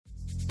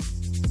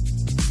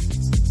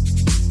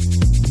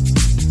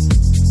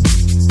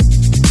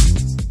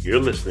You're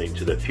listening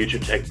to the Future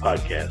Tech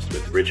Podcast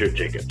with Richard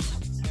Jacobs.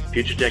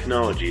 Future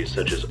technologies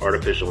such as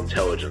artificial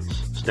intelligence,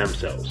 stem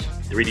cells,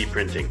 3D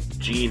printing,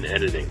 gene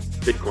editing,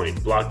 Bitcoin,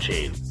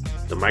 blockchain,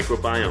 the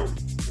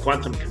microbiome,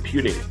 quantum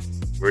computing,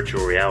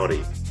 virtual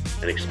reality,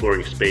 and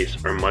exploring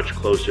space are much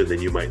closer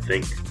than you might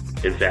think.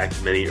 In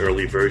fact, many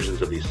early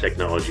versions of these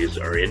technologies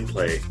are in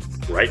play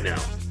right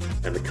now,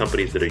 and the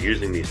companies that are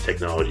using these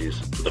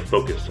technologies are the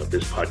focus of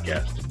this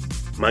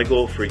podcast. My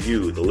goal for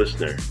you, the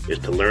listener, is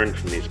to learn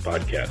from these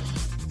podcasts.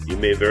 You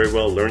may very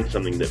well learn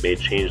something that may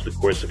change the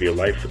course of your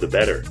life for the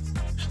better,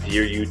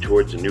 steer you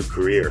towards a new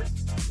career,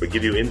 or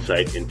give you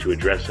insight into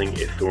addressing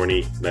a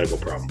thorny medical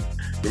problem.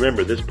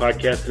 Remember, this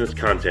podcast and its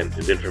content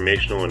is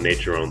informational in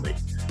nature only.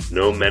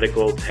 No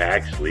medical,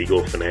 tax,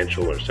 legal,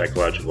 financial, or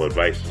psychological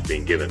advice is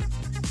being given.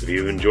 If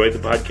you've enjoyed the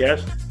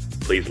podcast,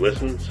 please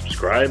listen,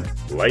 subscribe,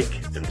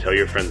 like, and tell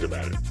your friends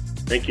about it.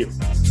 Thank you.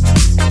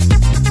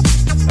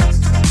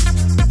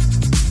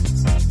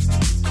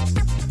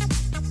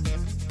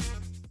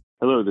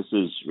 Hello, this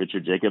is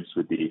Richard Jacobs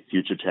with the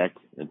Future Tech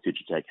and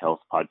Future Tech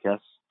Health podcasts,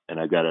 and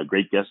I've got a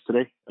great guest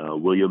today,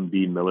 William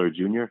B. Miller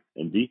Jr.,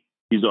 MD.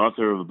 He's the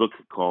author of a book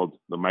called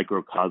The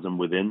Microcosm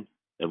Within,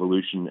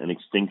 Evolution and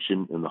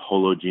Extinction in the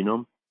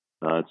Hologenome.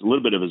 It's a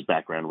little bit of his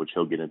background, which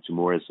he'll get into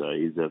more.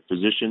 He's a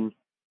physician,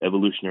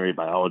 evolutionary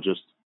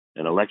biologist,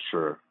 and a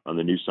lecturer on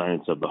the new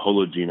science of the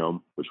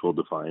hologenome, which we'll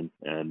define,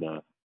 and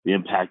the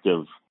impact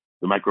of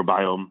the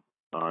microbiome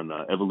on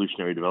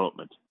evolutionary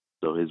development.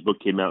 So his book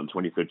came out in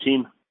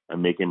 2013.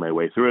 I'm making my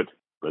way through it,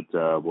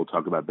 but we'll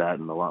talk about that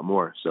and a lot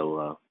more.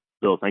 So,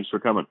 Bill, thanks for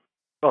coming.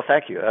 Well,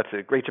 thank you. That's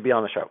great to be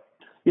on the show.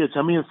 Yeah,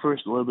 tell me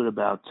first a little bit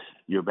about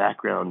your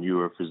background. You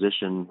were a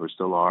physician, or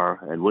still are,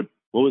 and what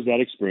was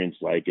that experience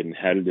like, and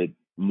how did it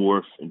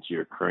morph into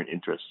your current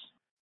interests?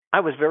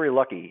 I was very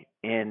lucky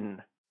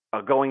in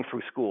going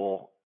through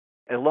school.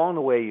 Along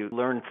the way, you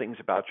learn things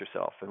about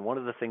yourself, and one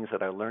of the things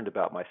that I learned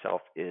about myself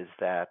is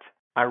that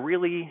I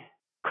really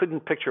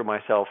couldn't picture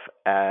myself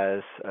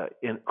as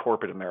in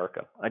corporate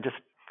America. It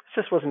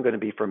just wasn't going to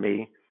be for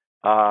me.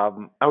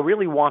 I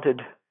really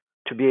wanted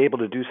to be able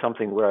to do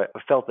something where I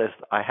felt as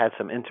I had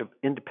some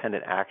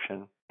independent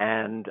action,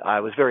 and I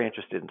was very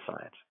interested in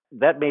science.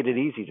 That made it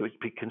easy to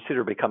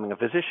consider becoming a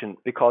physician,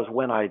 because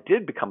when I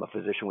did become a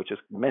physician, which is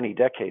many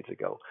decades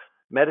ago,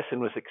 medicine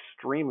was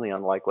extremely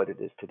unlike what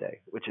it is today,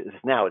 which is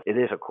now it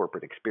is a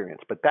corporate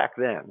experience. But back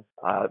then,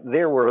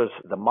 there was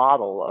the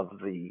model of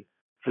the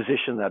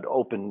physician that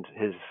opened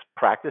his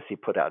practice. He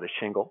put out a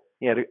shingle.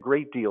 He had a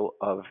great deal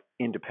of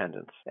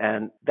independence.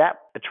 And that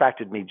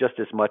attracted me just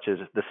as much as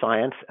the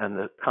science and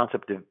the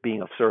concept of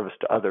being of service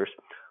to others,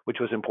 which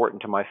was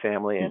important to my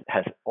family and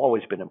has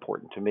always been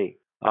important to me.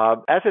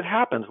 As it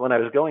happens, when I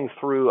was going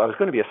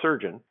to be a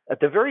surgeon. At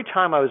the very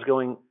time I was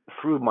going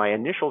through my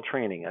initial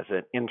training as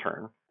an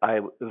intern, I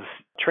was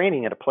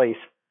training at a place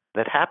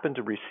that happened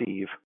to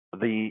receive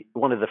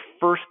one of the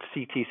first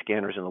CT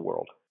scanners in the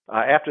world.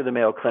 After the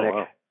Mayo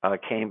Clinic,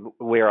 came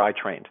where I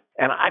trained.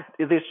 And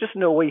there's just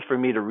no way for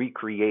me to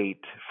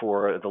recreate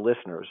for the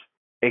listeners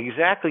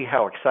exactly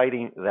how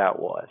exciting that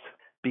was,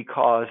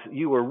 because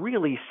you were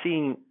really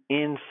seeing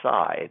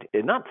inside,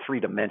 not 3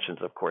 dimensions,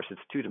 of course,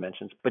 it's 2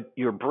 dimensions, but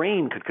your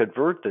brain could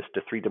convert this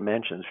to 3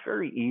 dimensions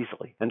very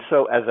easily. And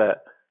so as a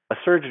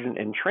surgeon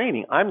in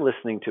training, I'm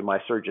listening to my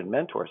surgeon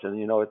mentors, and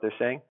you know what they're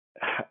saying?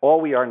 All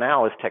we are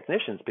now is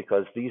technicians,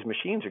 because these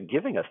machines are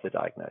giving us the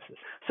diagnosis.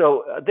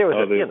 So there was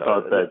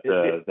thought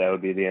that that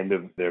would be the end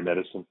of their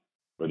medicine,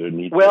 or their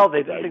need. Well,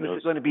 they didn't think it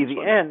was going to be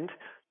the end.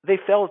 They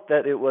felt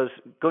that it was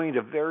going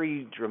to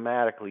very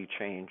dramatically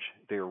change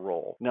their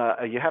role.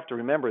 Now, you have to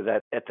remember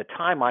that at the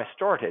time I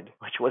started,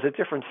 which was a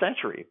different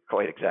century,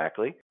 quite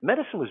exactly,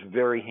 medicine was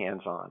very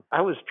hands-on.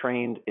 I was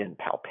trained in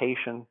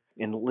palpation,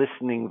 in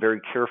listening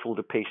very careful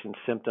to patients'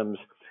 symptoms.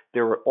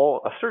 There were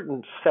a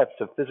certain sets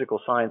of physical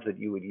signs that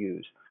you would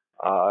use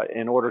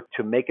in order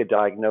to make a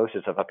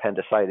diagnosis of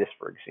appendicitis,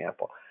 for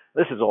example.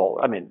 This is all,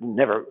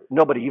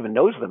 nobody even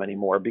knows them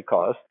anymore,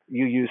 because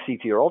you use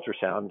CT or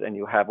ultrasound and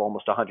you have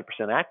almost 100%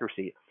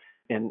 accuracy.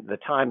 In the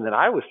time that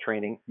I was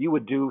training, you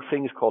would do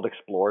things called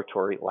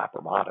exploratory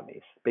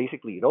laparotomies.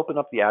 Basically, you'd open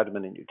up the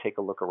abdomen and you'd take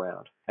a look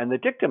around. And the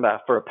dictum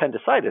for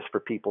appendicitis, for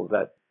people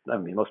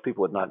most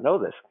people would not know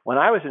this, when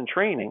I was in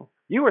training,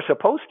 you were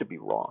supposed to be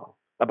wrong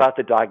about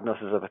the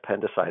diagnosis of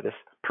appendicitis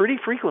pretty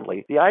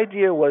frequently. The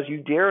idea was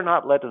you dare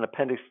not let an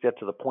appendix get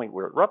to the point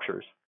where it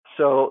ruptures.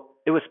 So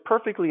it was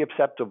perfectly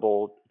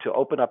acceptable to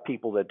open up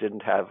people that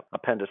didn't have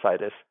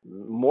appendicitis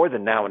more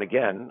than now and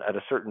again at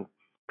a certain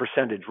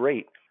percentage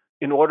rate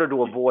in order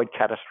to avoid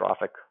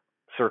catastrophic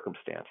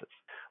circumstances.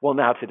 Well,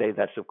 now today,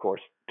 that's, of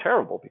course,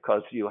 terrible,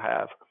 because you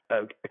have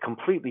a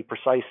completely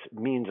precise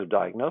means of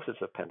diagnosis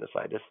of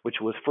appendicitis,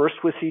 which was first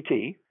with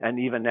CT, and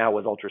even now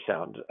with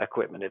ultrasound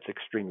equipment, it's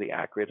extremely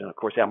accurate. And of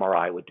course,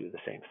 MRI would do the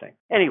same thing.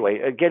 Anyway,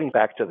 getting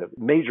back to the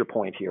major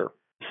point here.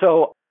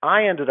 So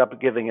I ended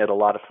up giving it a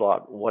lot of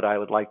thought, what I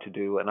would like to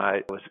do, and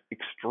I was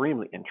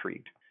extremely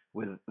intrigued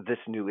with this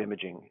new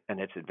imaging and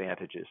its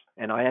advantages.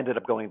 And I ended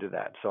up going to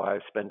that. So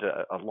I've spent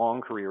a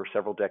long career,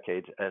 several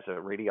decades as a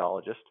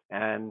radiologist,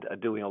 and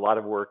doing a lot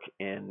of work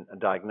in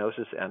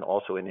diagnosis and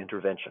also in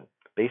intervention,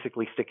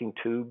 basically sticking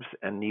tubes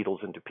and needles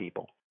into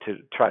people to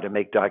try to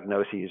make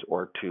diagnoses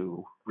or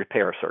to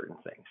repair certain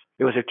things.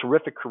 It was a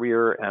terrific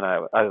career, and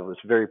I was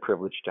very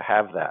privileged to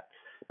have that.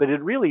 But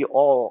it really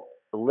all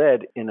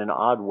led in an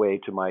odd way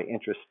to my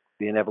interest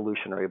in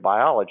evolutionary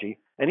biology.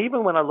 And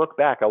even when I look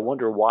back, I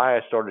wonder why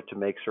I started to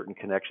make certain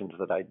connections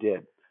that I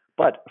did.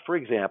 But for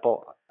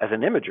example, as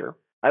an imager,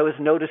 I was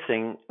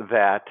noticing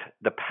that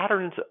the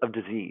patterns of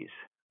disease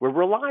were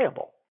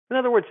reliable. In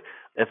other words,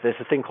 if there's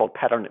a thing called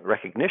pattern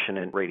recognition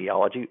in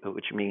radiology,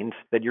 which means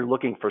that you're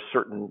looking for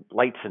certain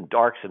lights and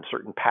darks and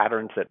certain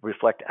patterns that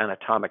reflect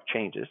anatomic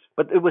changes.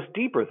 But it was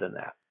deeper than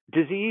that.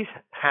 Disease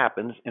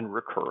happens in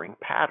recurring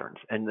patterns.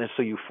 And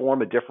so you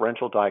form a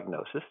differential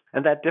diagnosis,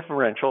 and that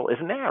differential is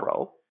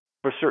narrow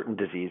for certain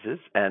diseases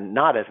and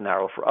not as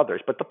narrow for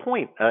others. But the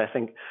point, and I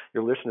think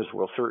your listeners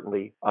will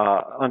certainly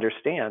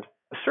understand,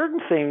 certain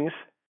things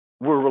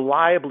were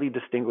reliably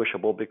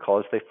distinguishable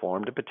because they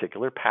formed a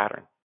particular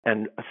pattern.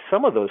 And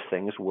some of those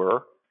things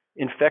were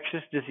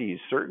infectious disease.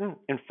 Certain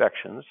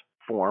infections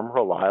form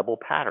reliable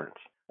patterns.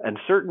 And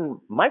certain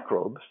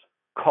microbes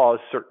cause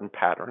certain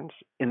patterns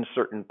in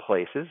certain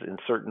places, in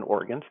certain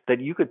organs,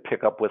 that you could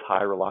pick up with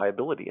high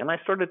reliability. And I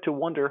started to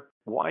wonder,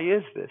 why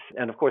is this?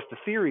 And of course, the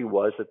theory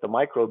was that the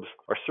microbes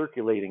are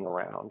circulating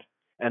around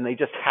and they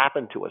just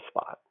happen to a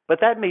spot.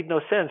 But that made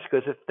no sense,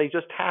 because if they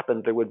just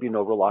happened, there would be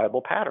no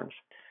reliable patterns.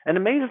 And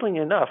amazingly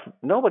enough,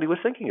 nobody was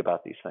thinking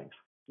about these things,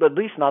 at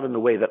least not in the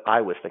way that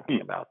I was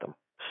thinking about them.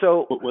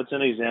 So what's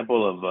an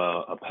example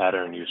of a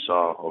pattern you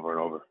saw over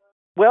and over?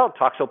 Well,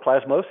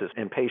 toxoplasmosis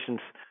in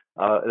patients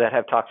that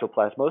have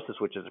toxoplasmosis,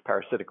 which is a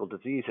parasitical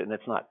disease, and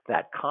it's not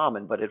that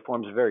common, but it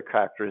forms a very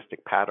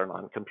characteristic pattern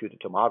on computed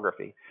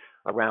tomography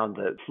around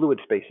the fluid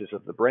spaces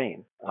of the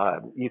brain.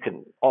 You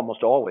can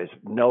almost always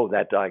know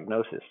that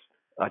diagnosis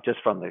just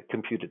from the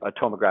computed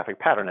tomographic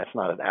pattern. That's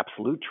not an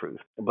absolute truth,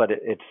 but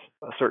it's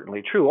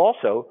certainly true.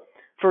 Also,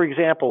 for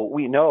example,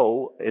 we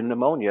know in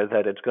pneumonia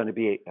that it's going to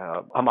be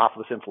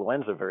Haemophilus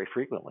influenza very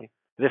frequently.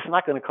 This is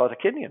not going to cause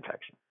a kidney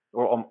infection,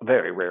 or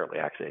very rarely,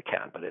 actually it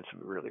can, but it's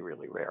really,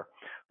 really rare.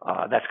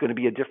 That's going to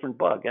be a different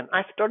bug. And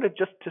I started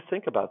just to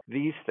think about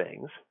these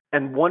things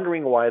and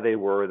wondering why they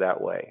were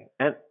that way.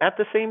 And at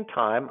the same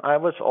time, I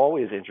was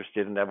always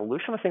interested in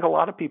evolution. I think a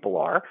lot of people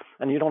are,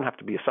 and you don't have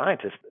to be a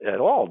scientist at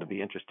all to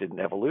be interested in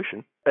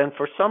evolution. And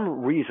for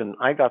some reason,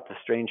 I got the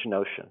strange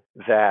notion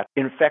that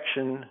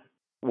infection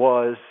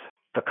was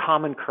the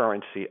common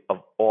currency of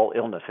all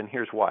illness. And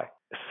here's why.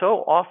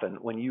 So often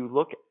when you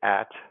look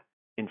at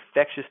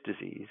infectious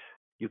disease,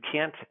 you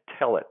can't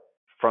tell it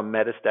from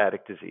metastatic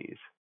disease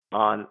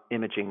on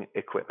imaging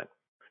equipment.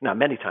 Now,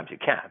 many times you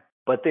can,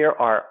 but there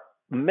are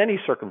many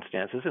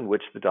circumstances in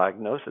which the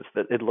diagnosis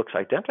that it looks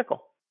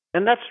identical.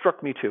 And that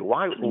struck me too.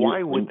 Why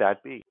would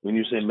that be? When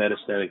you say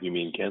metastatic, you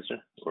mean cancer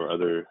or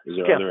other? Is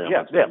there other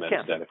elements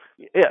of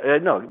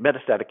metastatic? No,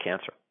 metastatic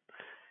cancer.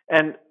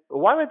 And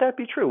why would that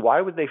be true? Why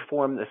would they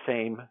form the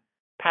same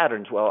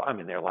patterns? Well, I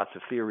mean, there are lots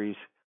of theories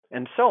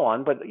and so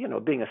on, but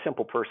being a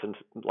simple person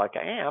like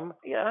I am,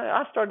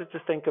 I started to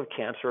think of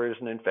cancer as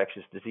an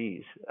infectious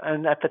disease.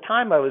 And at the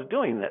time I was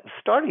doing that,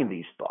 starting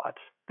these thoughts,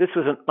 this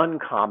was an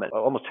uncommon,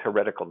 almost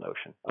heretical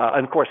notion.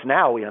 And of course,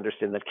 now we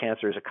understand that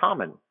cancer is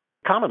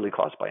commonly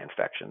caused by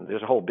infection.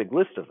 There's a whole big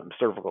list of them: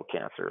 cervical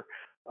cancer,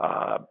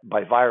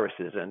 by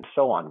viruses, and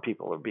so on.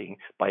 People are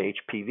by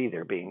HPV,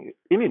 they're being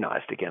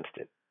immunized against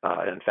it.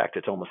 In fact,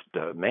 it's almost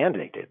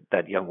mandated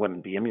that young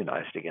women be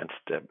immunized against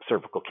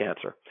cervical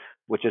cancer,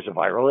 which is a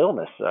viral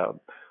illness.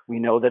 We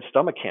know that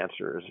stomach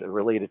cancer is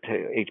related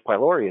to H.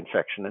 pylori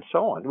infection and so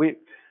on.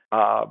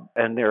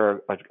 And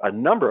there are a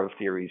number of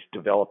theories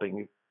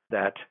developing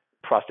that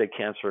prostate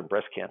cancer and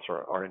breast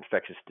cancer are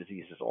infectious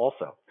diseases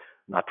also.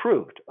 Not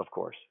proved, of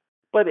course.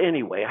 But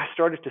anyway, I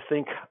started to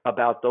think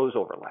about those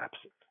overlaps.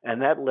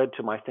 And that led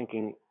to my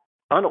thinking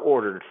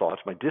unordered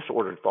thoughts, my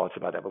disordered thoughts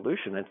about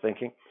evolution, and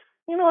thinking,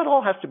 it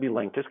all has to be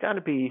linked.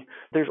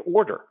 There's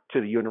order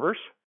to the universe.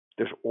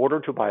 There's order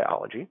to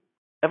biology.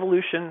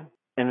 Evolution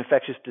and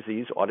infectious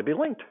disease ought to be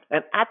linked.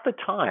 And at the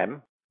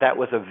time, that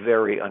was a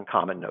very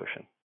uncommon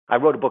notion. I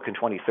wrote a book in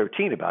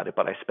 2013 about it,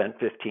 but I spent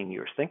 15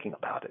 years thinking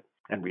about it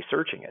and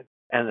researching it.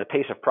 And the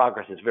pace of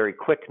progress is very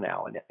quick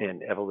now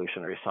in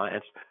evolutionary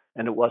science.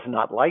 And it was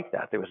not like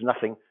that. There was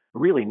nothing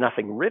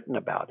written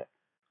about it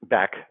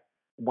back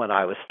when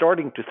I was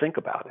starting to think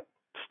about it,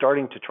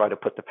 starting to try to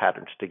put the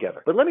patterns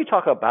together. But let me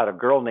talk about a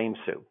girl named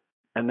Sue,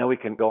 and then we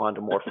can go on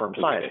to more firm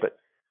science. But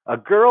a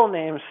girl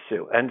named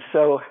Sue. And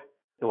so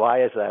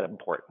why is that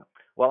important?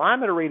 Well,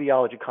 I'm at a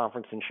radiology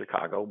conference in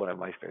Chicago, one of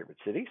my favorite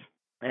cities,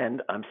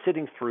 and I'm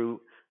sitting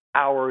through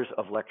hours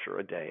of lecture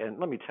a day. And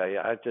let me tell you,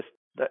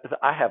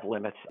 I have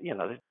limits.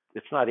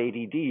 It's not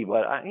ADD,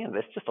 but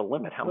there's just a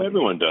limit.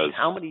 Everyone does.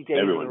 How many days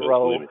in a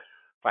row,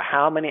 for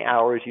how many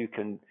hours you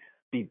can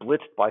be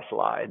blitzed by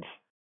slides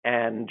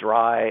and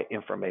dry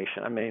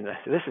information. I mean,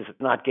 this is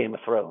not Game of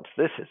Thrones.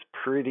 This is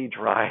pretty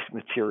dry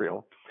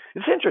material.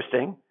 It's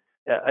interesting.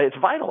 It's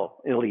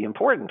vitally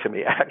important to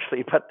me,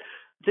 actually, but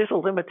there's a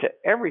limit to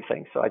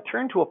everything. So I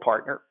turn to a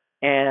partner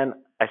and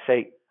I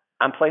say,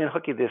 I'm playing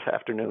hooky this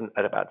afternoon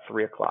at about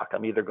 3 o'clock.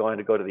 I'm either going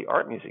to go to the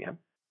art museum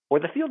or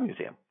the field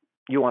museum.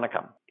 You want to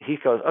come? He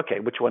goes, okay,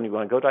 which one do you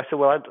want to go to? I said,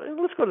 well,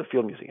 let's go to the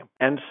field museum.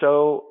 And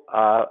so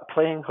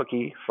playing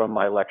hooky from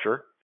my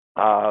lecture,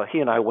 he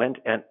and I went,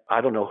 and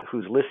I don't know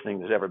who's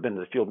listening has ever been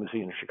to the Field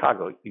Museum in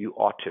Chicago. You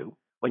ought to.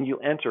 When you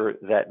enter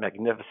that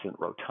magnificent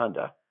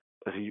rotunda,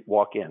 as you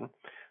walk in,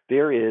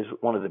 there is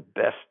one of the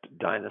best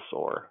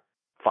dinosaur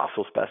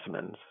fossil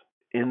specimens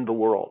in the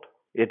world.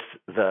 It's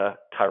the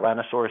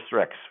Tyrannosaurus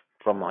rex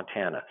from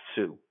Montana,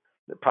 Sioux,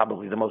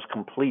 probably the most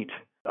complete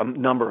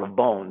number of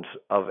bones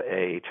of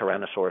a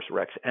Tyrannosaurus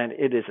rex, and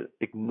it is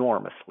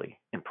enormously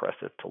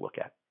impressive to look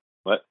at.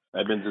 What?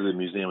 I've been to the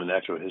Museum of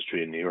Natural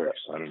History in New York,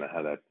 so I don't know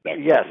how that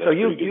yeah, so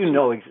you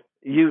know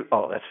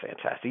oh, that's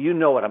fantastic. You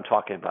know what I'm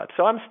talking about.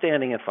 So I'm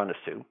standing in front of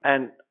Sue,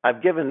 and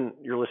I've given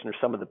your listeners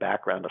some of the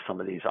background of some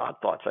of these odd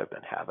thoughts I've been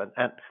having,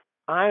 and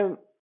I'm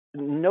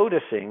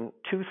noticing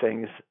two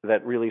things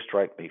that really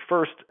strike me.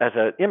 First, as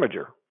an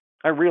imager,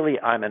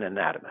 I'm an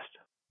anatomist.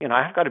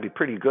 I've got to be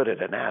pretty good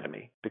at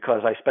anatomy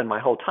because I spend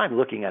my whole time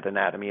looking at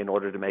anatomy in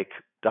order to make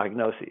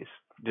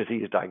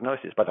disease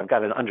diagnoses, but I've got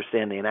to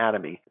understand the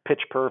anatomy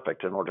pitch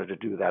perfect in order to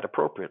do that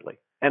appropriately.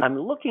 And I'm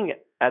looking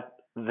at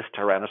this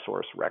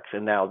Tyrannosaurus rex,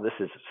 and now this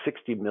is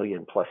 60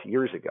 million plus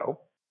years ago,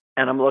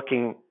 and I'm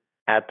looking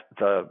at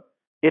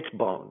its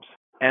bones.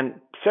 And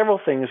several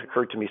things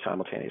occurred to me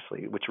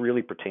simultaneously, which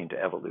really pertain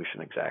to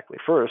evolution exactly.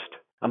 First,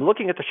 I'm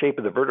looking at the shape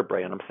of the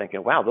vertebrae, and I'm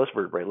thinking, wow, those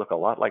vertebrae look a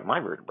lot like my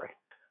vertebrae.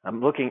 I'm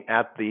looking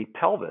at the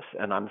pelvis,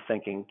 and I'm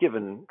thinking,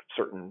 given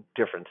certain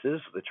differences,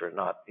 which are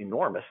not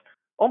enormous,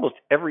 almost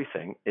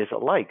everything is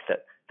alike.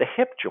 That the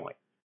hip joint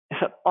is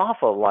an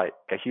awful like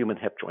a human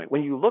hip joint.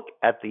 When you look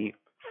at the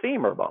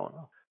femur bone,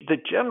 the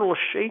general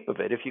shape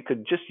of it, if you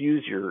could just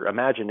use your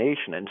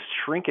imagination and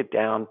shrink it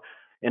down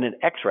in an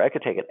X-ray, I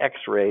could take an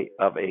X-ray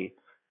of a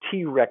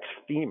T-Rex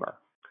femur,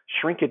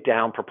 shrink it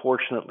down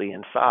proportionately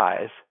in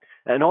size,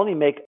 and only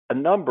make a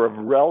number of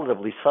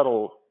relatively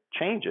subtle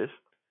changes,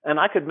 and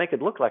I could make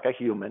it look like a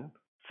human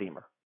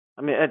femur.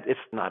 I mean, it's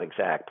not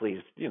exact. Please,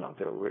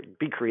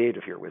 be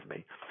creative here with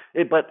me.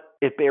 But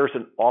it bears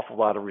an awful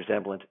lot of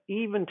resemblance,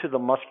 even to the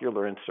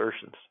muscular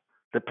insertions.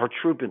 The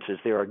protuberances,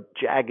 there are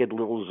jagged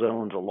little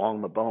zones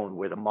along the bone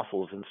where the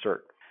muscles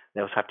insert.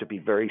 Those have to be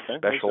very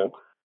special,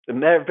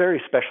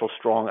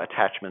 strong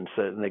attachments,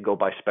 and they go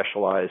by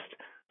specialized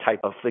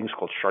type of things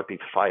called Sharpie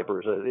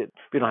fibers.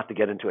 We don't have to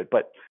get into it,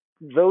 but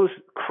those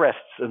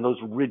crests and those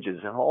ridges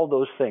and all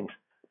those things,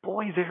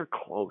 boy, they're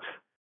close.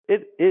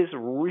 It is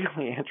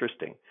really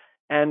interesting.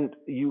 And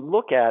you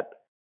look at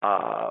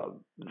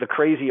the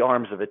crazy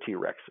arms of a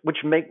T-Rex, which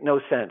make no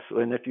sense.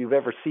 And if you've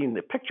ever seen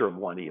the picture of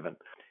one even,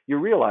 you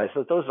realize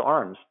that those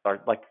arms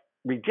are like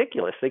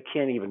ridiculous. They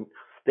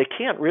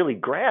can't really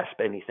grasp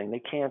anything. They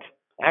can't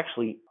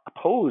actually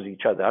oppose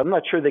each other. I'm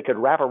not sure they could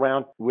wrap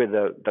around where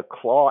the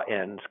claw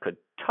ends could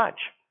touch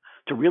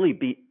to really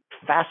be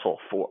facile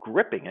for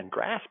gripping and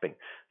grasping.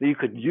 You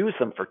could use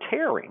them for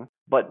tearing,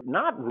 but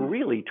not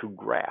really to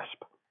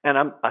grasp. And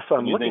I'm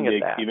looking at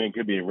that. Even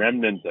could be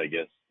remnants, I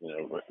guess.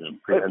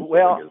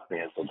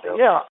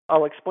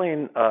 I'll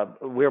explain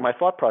where my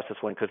thought process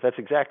went, because that's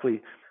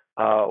exactly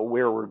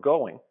where we're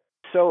going.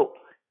 So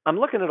I'm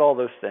looking at all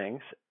those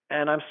things,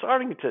 and I'm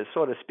starting to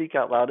sort of speak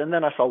out loud. And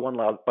then I saw one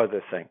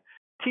other thing.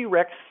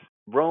 T-Rex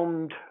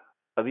roamed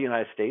the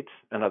United States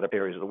and other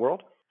areas of the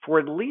world for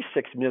at least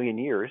 6 million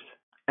years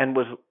and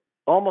was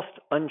almost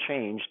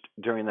unchanged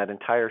during that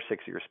entire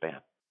 6-year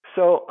span.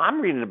 So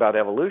I'm reading about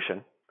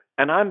evolution,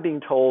 and I'm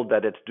being told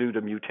that it's due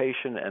to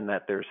mutation and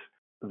that the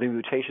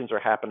mutations are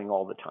happening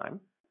all the time.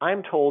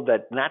 I'm told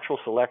that natural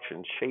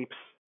selection shapes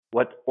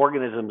what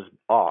organisms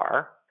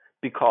are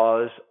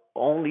because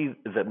only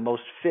the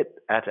most fit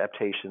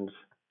adaptations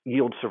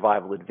yield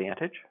survival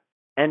advantage.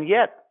 And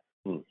yet,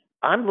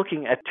 I'm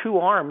looking at two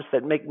arms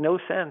that make no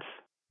sense.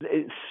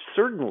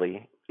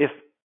 Certainly, if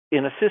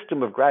in a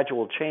system of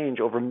gradual change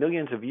over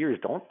millions of years,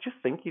 don't you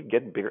think you'd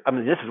get bigger? I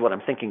mean, this is what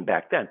I'm thinking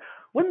back then.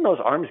 Wouldn't those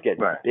arms get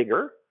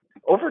bigger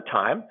over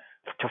time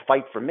to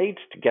fight for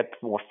mates, to get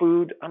more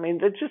food? I mean,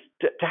 just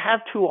to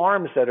have two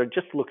arms that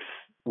just looks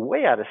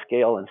way out of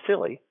scale and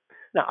silly.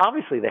 Now,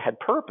 obviously, they had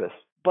purpose,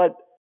 but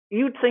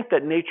you'd think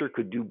that nature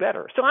could do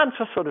better. So I'm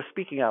just sort of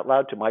speaking out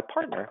loud to my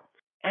partner,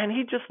 and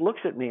he just looks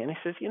at me and he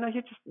says,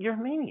 you're a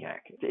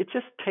maniac. It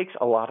just takes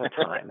a lot of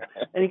time.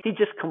 And he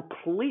just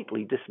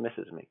completely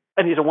dismisses me.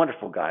 And he's a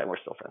wonderful guy, and we're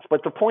still friends.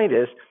 But the point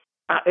is,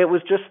 it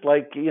was just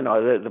like,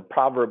 the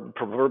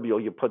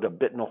proverbial, you put a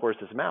bit in a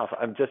horse's mouth.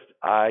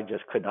 I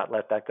just could not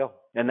let that go.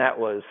 And that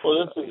was...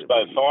 Well, this is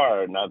by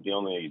far not the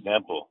only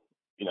example.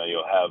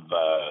 You'll have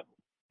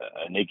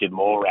a naked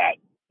mole rat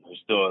who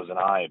still has an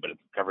eye, but it's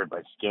covered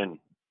by skin.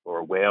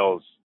 Or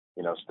whales,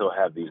 still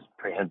have these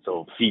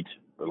prehensile feet,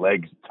 the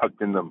legs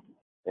tucked in them.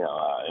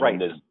 I Right.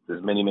 mean,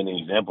 there's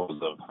many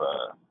examples of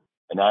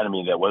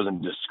anatomy that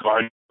wasn't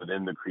discarded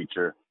within the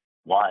creature.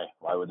 Why?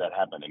 Why would that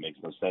happen? It makes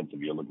no sense if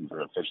you're looking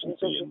for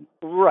efficiency and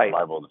Right.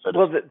 survival of the fittest.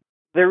 Well,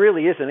 there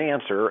really is an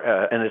answer,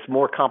 and it's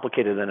more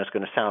complicated than it's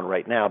going to sound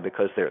right now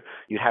because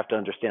you have to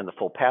understand the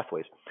full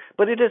pathways.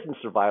 But it isn't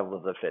survival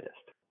of the fittest.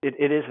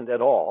 It isn't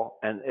at all,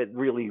 and it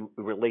really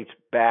relates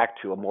back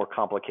to a more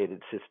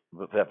complicated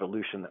system of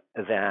evolution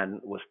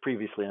than was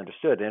previously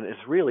understood. And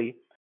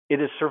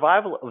it is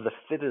survival of the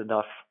fit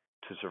enough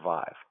to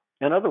survive.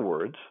 In other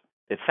words,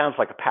 it sounds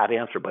like a pat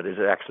answer, but is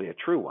actually a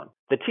true one.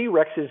 The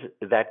T-Rexes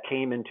that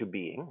came into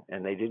being,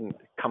 and they didn't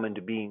come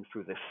into being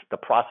through the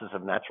process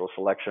of natural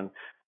selection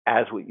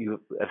as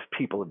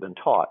people have been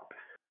taught,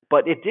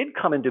 but it did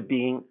come into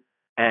being,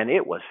 and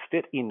it was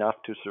fit enough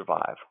to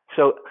survive.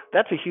 So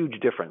that's a huge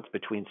difference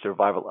between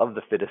survival of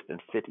the fittest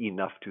and fit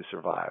enough to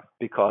survive,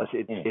 because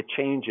it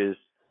changes.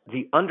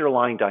 The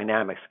underlying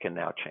dynamics can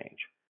now change.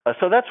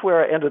 So that's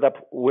where I ended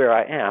up where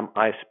I am.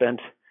 I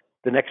spent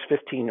the next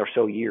 15 or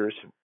so years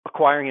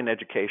acquiring an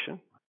education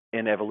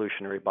in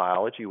evolutionary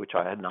biology, which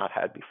I had not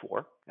had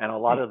before, and a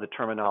lot of the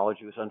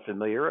terminology was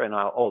unfamiliar. And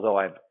although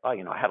I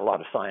had a lot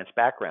of science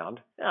background,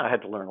 I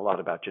had to learn a lot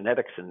about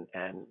genetics,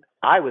 and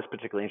I was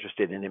particularly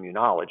interested in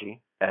immunology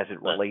as it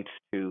relates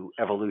to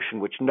evolution,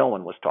 which no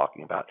one was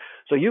talking about.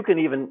 So you can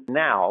even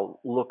now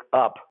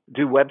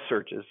do web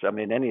searches. I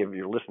mean, any of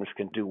your listeners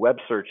can do web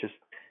searches,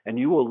 and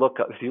you will look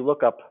up, if you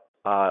look up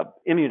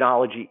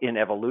immunology in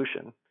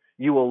evolution,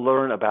 you will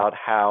learn about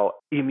how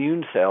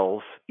immune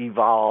cells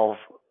evolve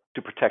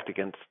to protect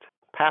against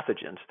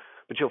pathogens,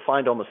 but you'll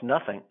find almost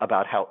nothing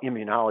about how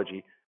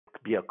immunology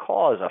could be a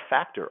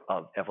factor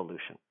of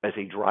evolution as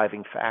a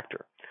driving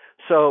factor.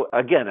 So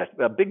again,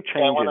 a big change.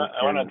 I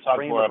want to talk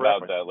more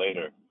about that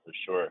later, for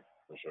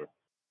sure.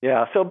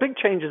 Yeah, so big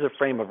change is a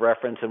frame of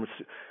reference,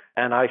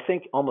 and I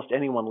think almost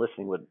anyone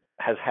listening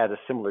has had a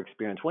similar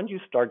experience. When you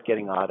start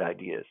getting odd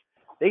ideas,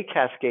 they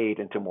cascade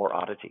into more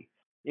oddity.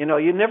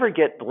 You never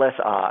get less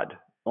odd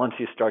once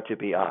you start to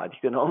be odd.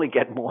 You can only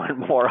get more and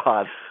more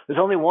odd. There's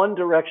only one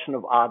direction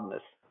of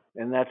oddness,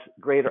 and that's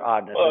greater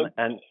oddness. Well,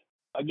 and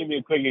I'll give you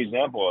a quick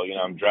example.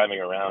 I'm driving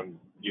around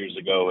years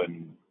ago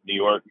in New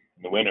York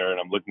in the winter,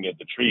 and I'm looking at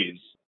the trees.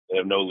 They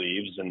have no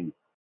leaves, and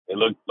they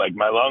look like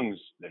my lungs.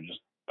 They're just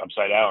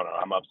upside down, or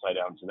I'm upside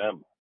down to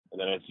them. And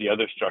then I see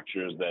other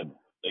structures that,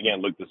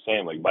 again, look the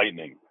same, like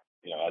lightning.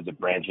 As it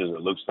branches,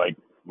 it looks like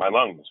my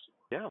lungs.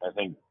 Yeah. I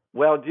think.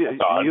 Well, that's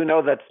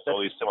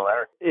all these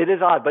similarities. It is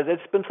odd, but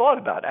it's been thought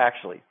about,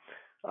 actually.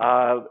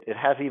 It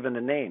has even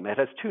a name. It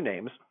has two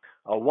names.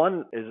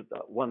 One is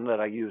one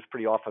that I use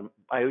pretty often.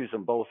 I use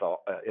them both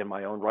in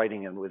my own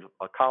writing and with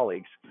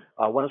colleagues.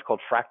 One is called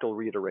fractal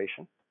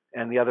reiteration,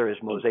 and the other is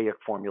mosaic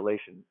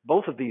formulation.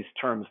 Both of these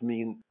terms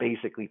mean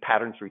basically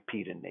patterns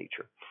repeat in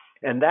nature.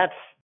 And that's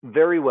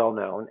very well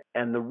known.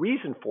 And the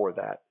reason for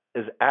that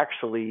is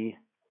actually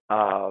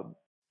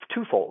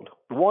twofold.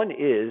 One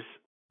is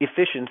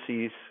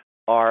efficiencies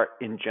are,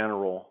 in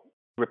general,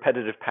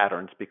 repetitive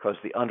patterns because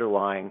the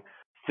underlying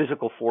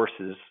physical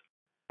forces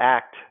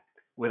act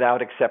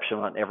without exception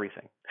on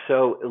everything.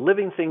 So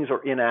living things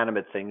or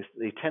inanimate things,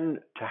 they tend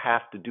to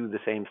have to do the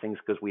same things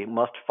because we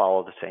must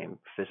follow the same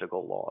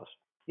physical laws.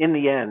 In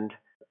the end,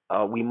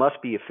 we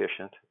must be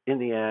efficient. In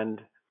the end,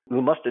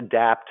 we must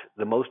adapt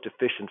the most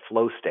efficient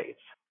flow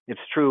states.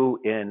 It's true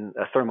in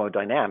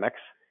thermodynamics,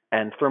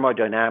 and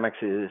thermodynamics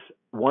is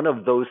one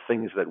of those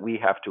things that we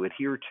have to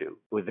adhere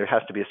to. There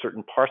has to be a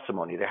certain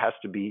parsimony. There has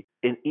to be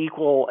an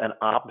equal and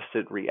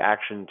opposite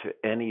reaction to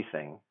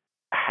anything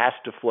has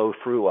to flow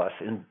through us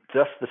in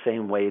just the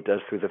same way it does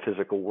through the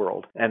physical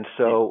world. And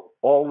so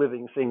all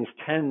living things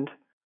tend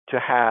to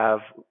have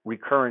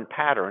recurrent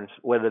patterns,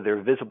 whether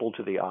they're visible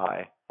to the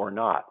eye or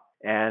not.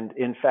 And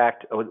in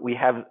fact, we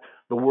have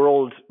the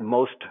world's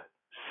most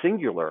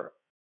singular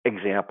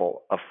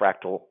example of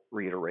fractal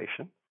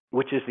reiteration,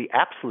 which is the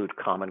absolute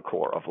common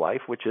core of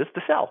life, which is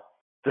the cell.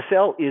 The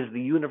cell is the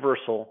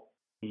universal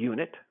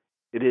unit.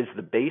 It is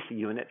the base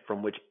unit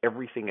from which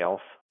everything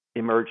else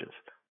emerges.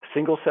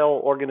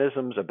 Single-cell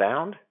organisms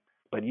abound,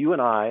 but you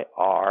and I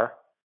are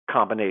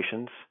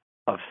combinations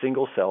of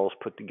single cells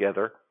put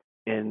together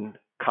in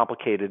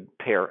complicated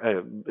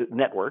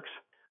networks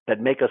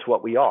that make us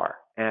what we are.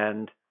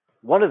 And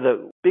one of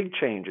the big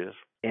changes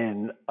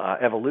in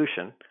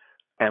evolution,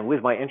 and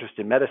with my interest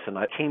in medicine,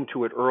 I came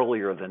to it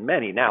earlier than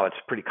many. Now it's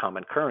pretty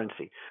common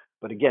currency.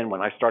 But again, when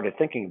I started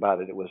thinking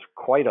about it, it was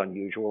quite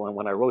unusual. And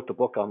when I wrote the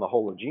book on the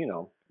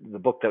Hologenome, the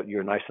book that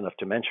you're nice enough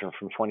to mention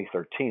from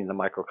 2013, The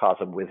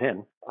Microcosm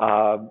Within,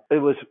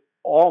 it was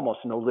almost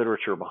no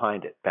literature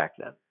behind it back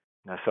then.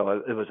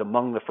 So it was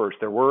among the first.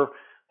 There were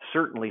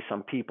certainly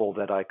some people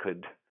that I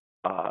could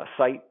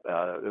cite.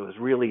 It was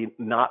really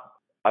not,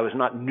 I was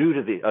not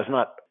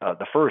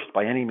the first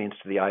by any means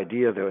to the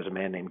idea. There was a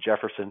man named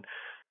Jefferson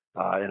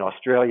in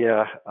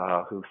Australia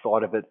who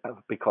thought of it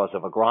because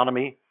of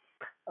agronomy.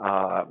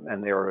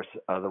 And there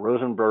are the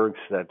Rosenbergs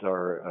that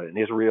are in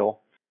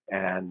Israel,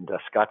 and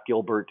Scott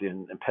Gilbert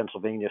in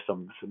Pennsylvania.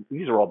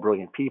 These are all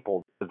brilliant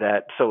people.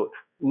 So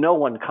no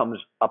one comes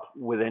up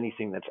with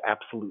anything that's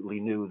absolutely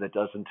new that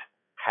doesn't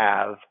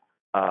have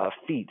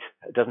feet,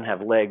 doesn't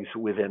have legs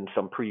within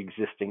some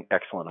pre-existing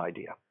excellent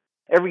idea.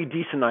 Every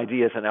decent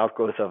idea is an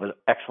outgrowth of an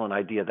excellent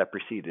idea that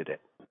preceded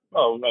it.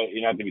 Oh, right.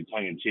 You don't have to be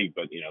tongue in cheek,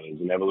 but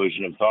there's an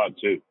evolution of thought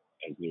too,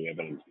 as new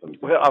evidence comes.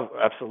 Well,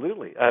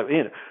 absolutely.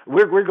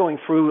 We're going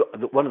through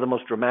one of the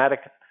most dramatic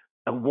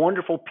and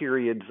wonderful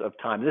periods of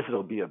time. This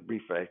will be a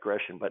brief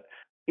digression, but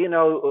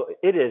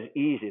it is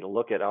easy to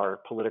look at our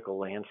political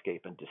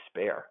landscape and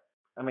despair.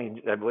 I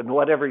mean,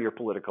 whatever your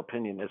political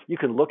opinion is, you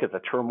can look at the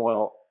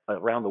turmoil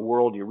around the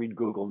world. You read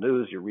Google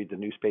News, you read the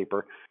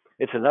newspaper.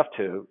 It's enough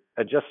to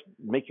just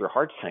make your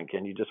heart sink,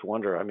 and you just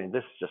wonder, I mean,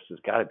 this just has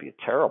got to be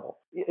terrible.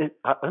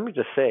 Let me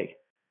just say,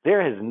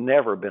 there has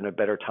never been a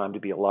better time to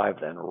be alive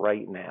than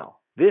right now.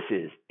 This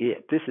is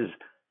it. This is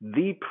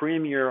the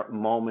premier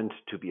moment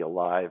to be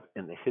alive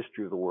in the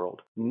history of the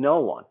world. No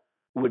one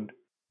would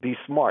be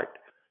smart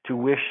to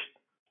wish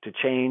to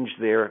change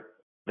the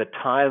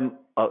time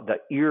of the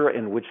era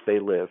in which they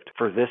lived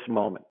for this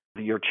moment.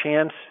 Your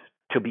chance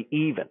to be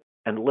even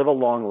and live a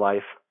long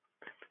life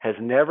has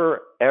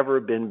never, ever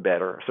been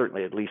better,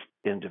 certainly at least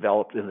in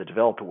the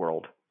developed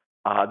world,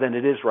 than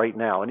it is right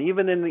now. And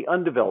even in the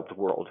undeveloped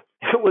world,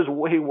 it was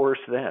way worse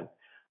then.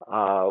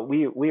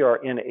 We are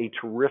in a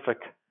terrific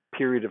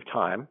period of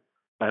time,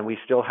 and we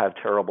still have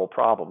terrible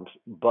problems,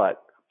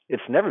 but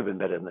it's never been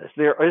better than this.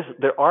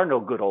 There are no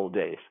good old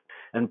days.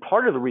 And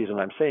part of the reason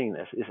I'm saying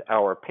this is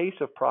our pace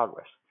of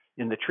progress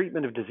in the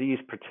treatment of disease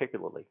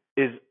particularly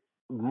is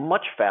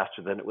much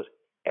faster than it was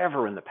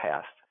ever in the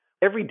past.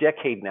 Every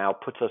decade now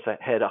puts us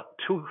ahead of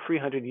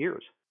 200-300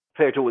 years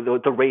compared to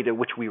the rate at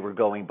which we were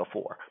going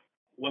before.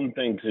 One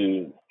thing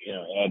to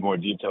add more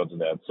detail to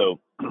that. So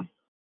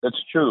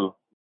that's true,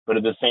 but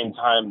at the same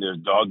time, there's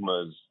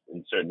dogmas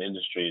in certain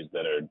industries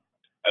that are.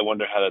 I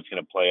wonder how that's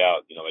going to play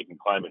out. Like in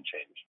climate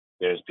change,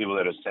 there's people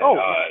that are saying,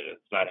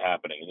 it's not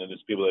happening," and then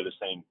there's people that are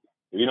saying,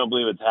 "If you don't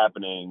believe it's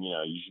happening,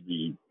 you should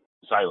be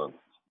silent."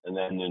 And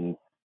then in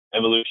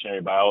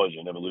evolutionary biology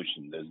and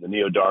evolution, there's the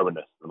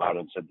neo-Darwinists, the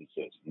modern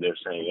synthesis. And they're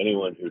saying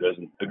anyone who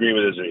doesn't agree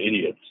with us are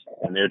idiots,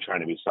 and they're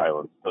trying to be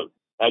silent. So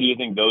how do you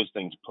think those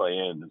things play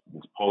in,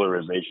 this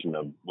polarization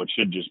of what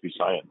should just be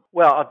science?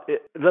 Well,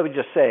 let me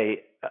just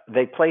say,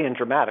 they play in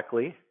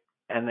dramatically,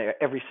 and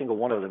every single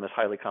one of them is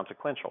highly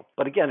consequential.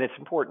 But again, it's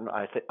important,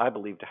 I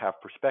believe, to have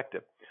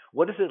perspective.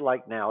 What is it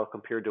like now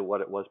compared to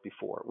what it was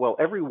before? Well,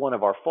 every one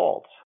of our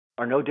faults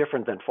are no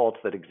different than faults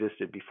that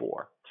existed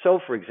before. So,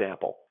 for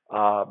example,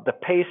 the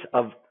pace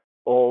of,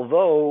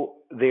 although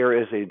there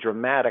is a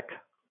dramatic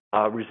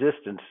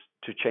resistance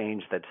to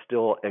change that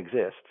still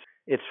exists,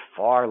 it's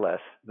far less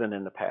than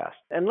in the past.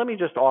 And let me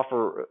just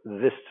offer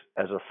this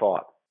as a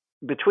thought.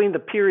 Between the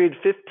period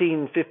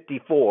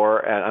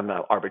 1554, I'm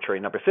an arbitrary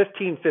number,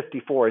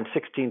 1554 and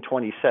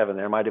 1627,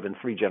 there might have been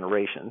 3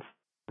 generations,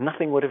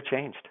 nothing would have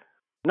changed.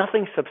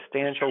 Nothing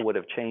substantial would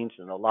have changed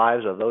in the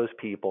lives of those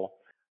people,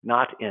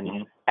 not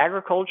in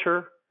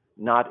agriculture,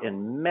 not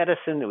in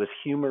medicine. It was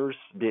humors,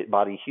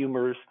 body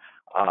humors,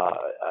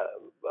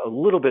 a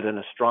little bit in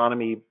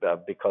astronomy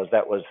because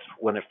that was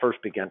when it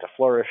first began to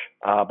flourish.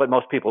 But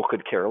most people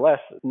could care less,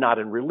 not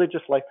in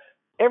religious life.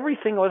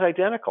 Everything was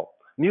identical.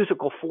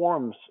 Musical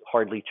forms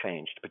hardly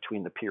changed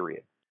between the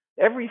period.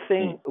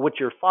 Everything what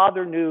your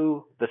father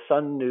knew, the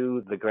son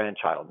knew, the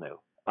grandchild knew.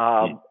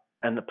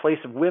 And the place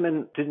of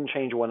women didn't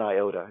change one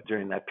iota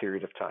during that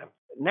period of time.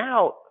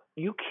 Now,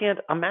 you can't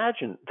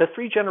imagine. The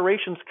 3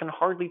 generations can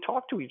hardly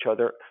talk to each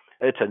other.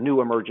 It's a new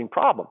emerging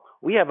problem.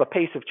 We have a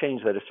pace of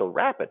change that is so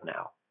rapid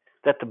now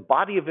that the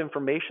body of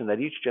information that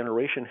each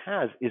generation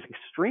has is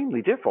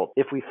extremely difficult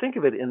if we think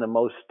of it in the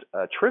most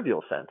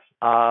trivial sense.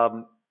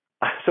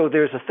 So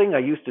there's a thing I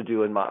used to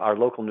do in our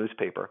local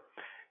newspaper,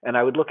 and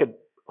I would look at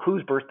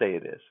whose birthday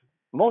it is,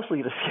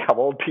 mostly to see how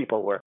old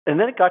people were. And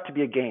then it got to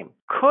be a game.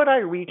 Could I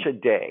reach a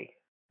day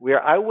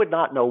where I would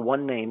not know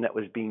one name that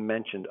was being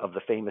mentioned of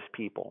the famous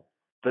people?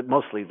 But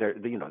mostly they're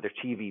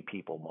TV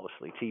people,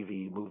 mostly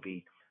TV,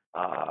 movie,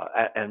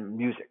 and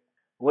music.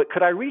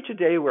 Could I reach a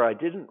day where I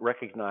didn't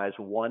recognize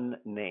one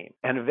name?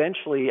 And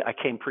eventually I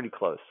came pretty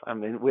close. I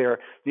mean, where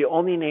the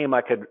only name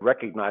I could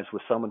recognize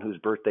was someone whose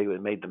birthday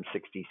would made them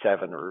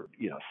 67 or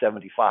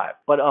 75.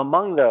 But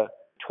among the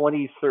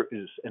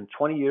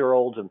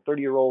 20-year-olds and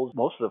 30-year-olds,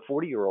 most of the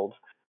 40-year-olds,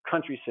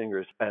 country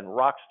singers and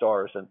rock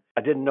stars, and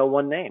I didn't know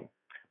one name.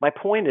 My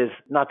point is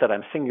not that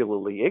I'm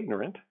singularly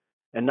ignorant,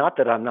 and not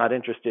that I'm not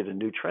interested in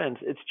new trends.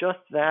 It's just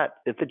that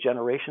the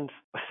generations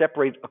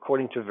separate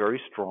according to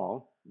very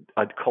strong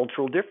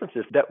cultural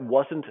differences. That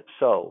wasn't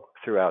so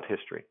throughout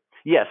history.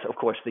 Yes, of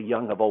course, the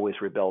young have always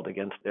rebelled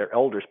against their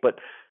elders, but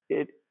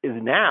it is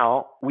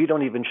now we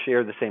don't even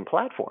share the same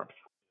platforms.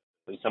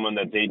 There's someone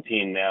that's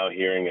 18 now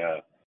hearing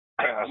a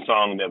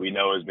song that we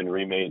know has been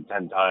remade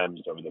 10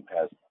 times over the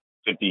past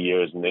 50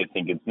 years, and they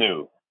think it's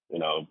new,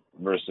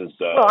 versus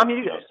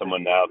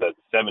someone now that's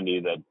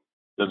 70 that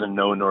doesn't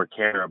know nor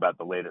care about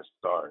the latest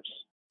stars.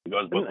 It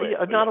goes both ways.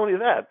 Not only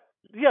that.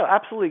 Yeah,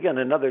 absolutely. Again,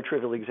 another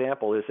trivial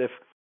example is if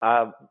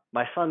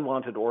my son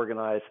wanted to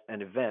organize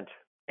an event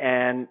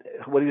And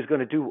what he was going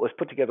to do was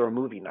put together a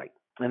movie night.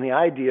 And the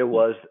idea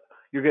was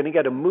you're going to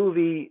get a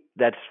movie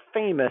that's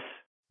famous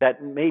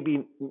that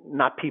maybe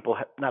not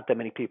that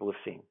many people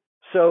have seen.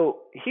 So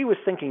he was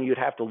thinking you'd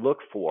have to look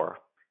for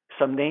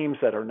some names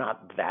that are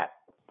not that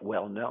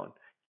well known.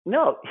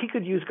 No, he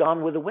could use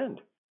Gone with the Wind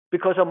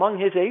because among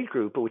his age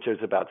group, which is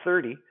about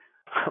 30,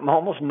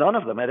 almost none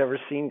of them had ever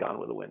seen Gone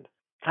with the Wind.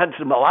 A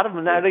lot of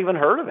them not even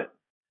heard of it.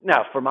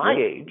 Now, for my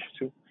age,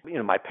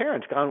 my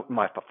parents, Gone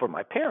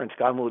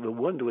with the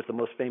Wind was the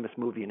most famous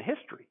movie in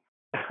history.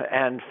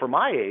 And for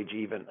my age,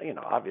 even,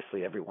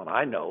 obviously everyone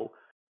I know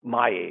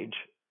my age,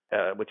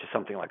 which is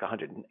something like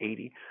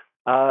 180,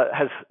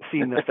 has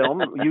seen the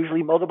film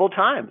usually multiple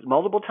times.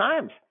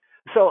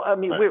 So,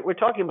 we're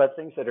talking about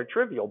things that are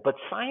trivial, but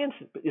science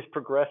is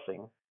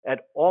progressing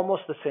at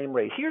almost the same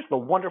rate. Here's the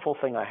wonderful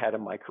thing I had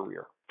in my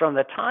career. From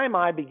the time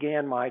I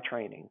began my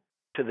training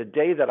to the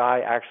day that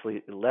I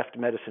actually left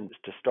medicine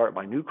to start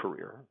my new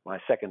career, my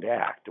second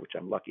act, which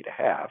I'm lucky to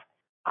have,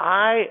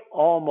 I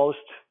almost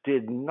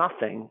did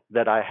nothing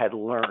that I had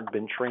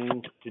been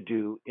trained to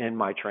do in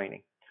my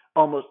training.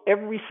 Almost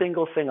every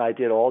single thing I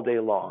did all day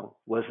long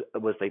was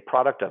a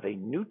product of a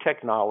new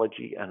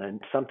technology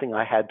and something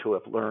I had to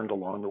have learned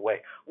along the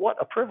way. What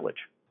a privilege.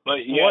 But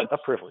what a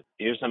privilege.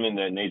 Here's something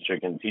that nature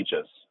can teach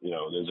us.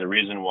 There's a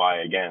reason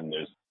why, again,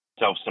 there's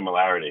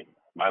self-similarity.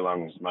 My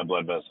lungs, my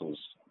blood vessels,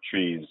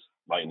 trees,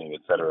 lightning,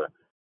 etc.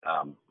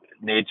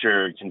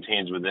 Nature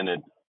contains within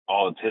it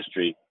all its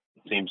history,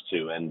 it seems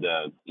to. And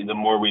the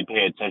more we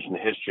pay attention to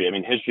history,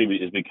 history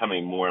is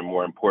becoming more and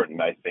more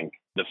important, I think,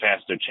 the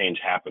faster change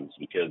happens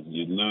because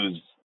you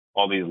lose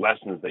all these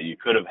lessons that you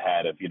could have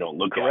had if you don't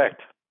look at it.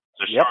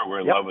 So sure, we're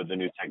in love with the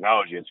new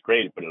technology. It's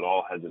great, but it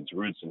all has its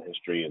roots in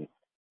history. And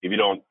if you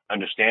don't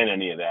understand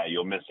any of that,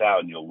 you'll miss out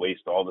and you'll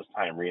waste all this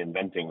time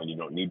reinventing when you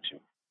don't need to.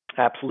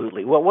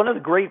 Absolutely. Well, one of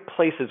the great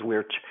places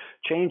where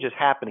change is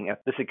happening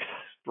at this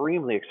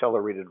extremely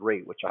accelerated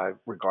rate, which I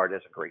regard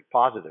as a great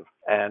positive,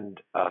 and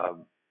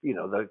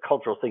the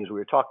cultural things we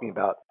were talking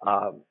about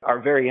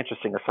are very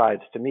interesting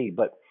asides to me.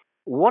 But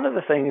one of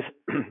the things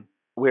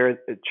where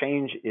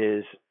change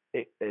is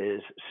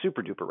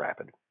super duper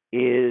rapid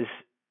is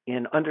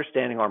in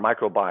understanding our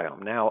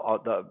microbiome. Now,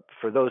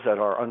 for those that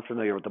are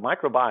unfamiliar with the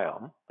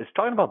microbiome, it's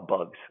talking about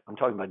bugs. I'm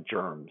talking about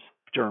germ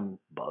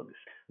bugs.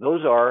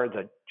 Those are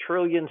the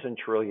trillions and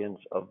trillions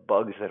of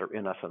bugs that are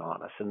in us and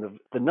on us. And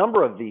the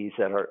number of these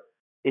that are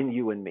in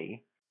you and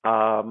me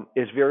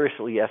is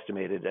variously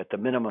estimated at the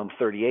minimum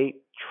 38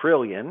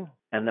 trillion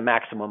and the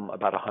maximum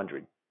about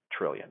 100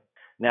 trillion.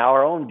 Now,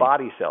 our own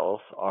body cells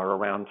are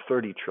around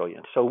 30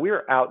 trillion. So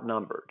we're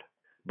outnumbered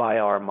by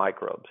our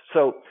microbes.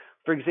 So,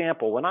 for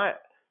example,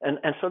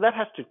 so that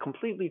has to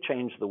completely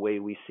change the way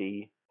we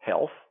see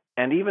health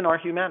and even our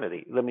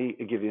humanity. Let me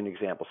give you an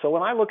example. So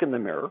when I look in the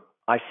mirror,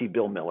 I see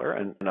Bill Miller.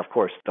 And of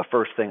course, the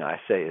first thing I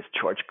say is,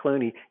 George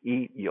Clooney,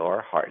 eat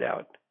your heart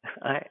out.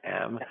 I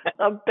am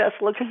the best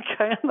looking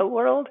guy in the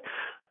world.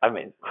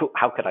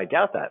 How could I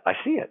doubt that? I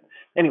see it.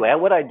 Anyway,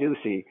 what I do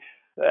see,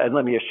 and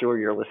let me assure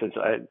your listeners,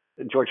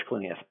 George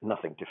Clooney has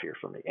nothing to fear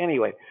from me.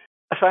 Anyway,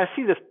 so I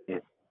see this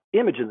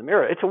image in the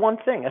mirror. It's a one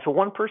thing. It's a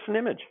one-person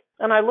image.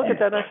 And I look at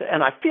that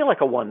and I feel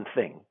like a one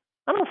thing.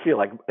 I don't feel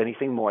like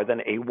anything more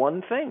than a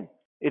one thing.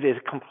 It is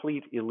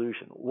complete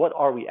illusion. What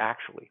are we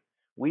actually?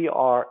 We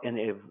are in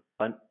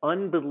an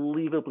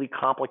unbelievably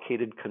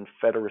complicated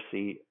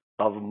confederacy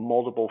of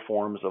multiple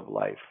forms of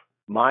life.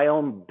 My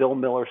own Bill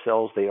Miller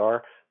cells, they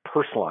are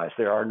personalized.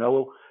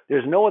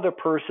 There's no other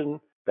person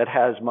that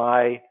has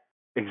my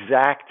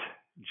exact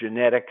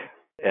genetic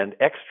and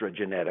extra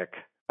genomic,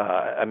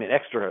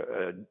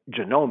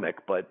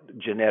 but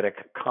genetic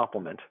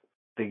complement.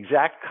 The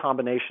exact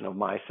combination of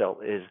my cell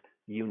is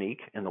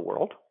unique in the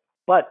world,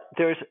 but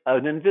there's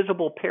an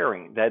invisible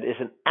pairing that is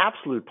an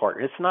absolute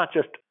partner. It's not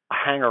just a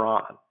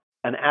hanger-on,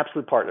 an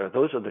absolute partner.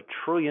 Those are the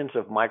trillions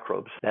of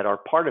microbes that are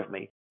part of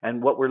me.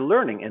 And what we're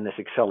learning in this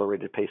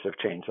accelerated pace of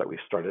change that we've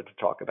started to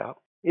talk about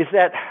is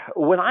that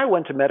when I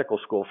went to medical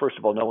school, first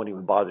of all, no one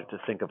even bothered to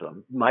think of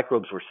them.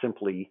 Microbes were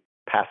simply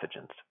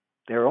pathogens.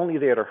 They're only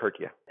there to hurt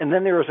you. And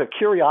then there was a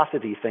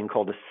curiosity thing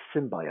called a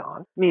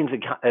symbiont. It means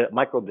a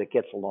microbe that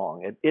gets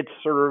along. It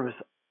serves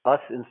us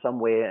in some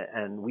way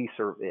and we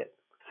serve it.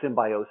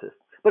 Symbiosis.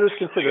 But it was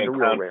considered a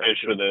real rarity.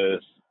 Fish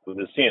with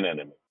a sea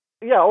anemone.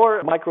 Yeah,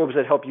 or microbes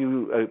that help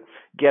you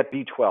get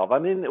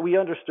B12. We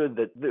understood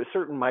that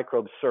certain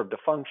microbes served a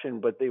function,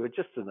 but they were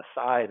just an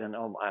aside, and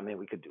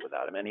we could do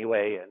without them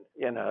anyway.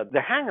 And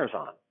they're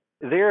hangers-on.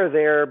 They're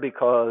there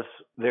because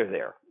they're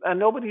there, and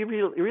nobody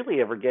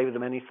really ever gave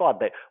them any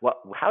thought.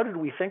 How did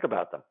we think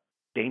about them?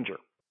 Danger.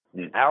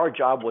 Our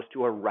job was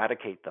to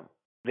eradicate them.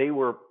 They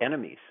were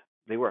enemies.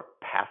 They were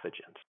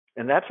pathogens,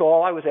 and that's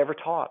all I was ever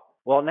taught.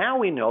 Well, now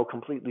we know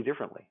completely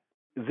differently.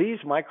 These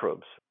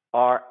microbes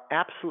are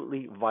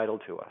absolutely vital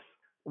to us.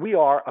 We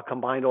are a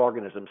combined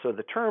organism. So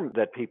the term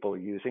that people are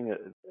using,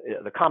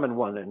 the common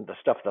one in the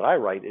stuff that I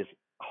write is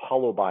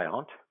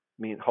holobiont,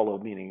 holo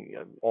meaning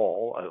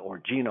all, or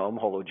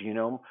genome,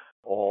 hologenome,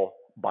 all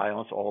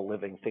bionts, all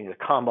living things,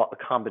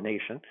 a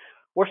combination,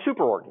 or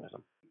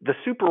superorganism. the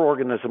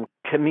superorganism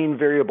can mean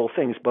variable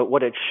things, but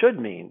what it should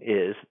mean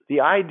is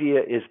the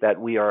idea is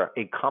that we are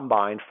a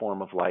combined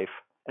form of life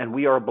and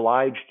we are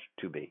obliged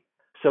to be.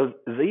 So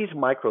these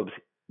microbes,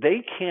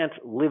 they can't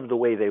live the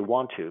way they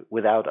want to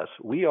without us.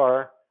 We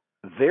are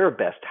their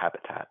best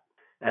habitat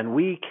and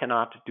we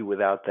cannot do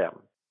without them.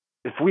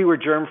 If we were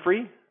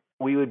germ-free,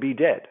 we would be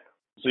dead.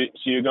 So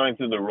you're going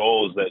through the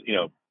roles that,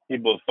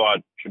 people have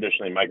thought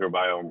traditionally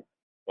microbiome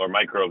or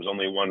microbes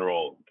only one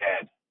role,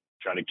 bad,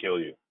 try to kill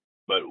you.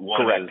 But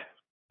one Correct. is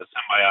the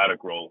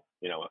symbiotic role,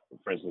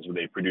 for instance, where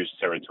they produce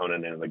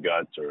serotonin in the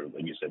guts or,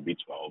 like you said,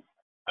 B12.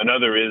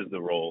 Another is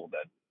the role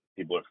that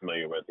people are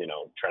familiar with,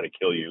 try to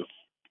kill you.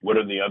 What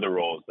are the other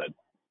roles that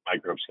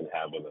microbes can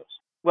have with us?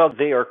 Well,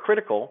 they are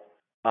critical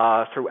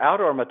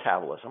throughout our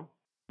metabolism,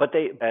 but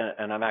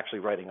and I'm actually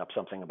writing up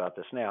something about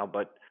this now,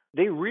 but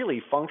they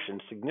really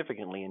function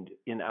significantly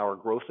in our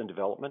growth and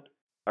development,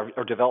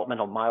 our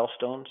developmental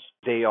milestones.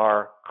 They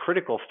are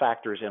critical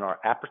factors in our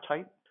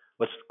appetite,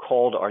 what's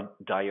called our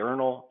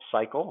diurnal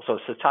cycle. So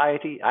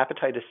satiety,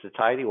 appetite is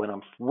satiety.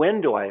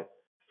 When do I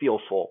feel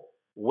full?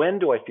 When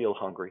do I feel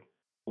hungry?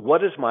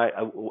 What is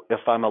if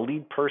I'm a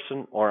lean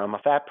person or I'm a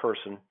fat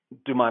person,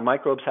 do my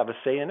microbes have a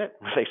say in it?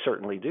 They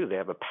certainly do. They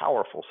have a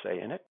powerful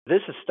say in it.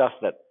 This is stuff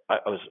that I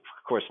was,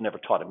 of course, never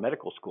taught in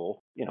medical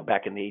school.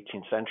 Back in the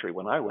 18th century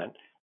when I went,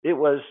 it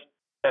was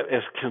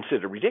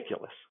considered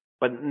ridiculous.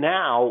 But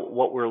now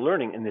what we're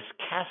learning in this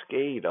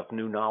cascade of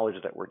new knowledge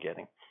that we're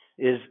getting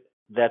is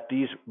that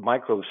these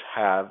microbes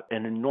have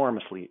an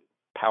enormously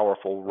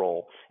powerful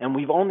role. And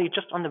we've only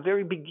just on the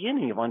very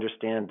beginning of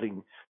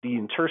understanding the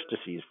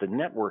interstices, the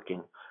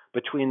networking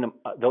between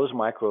those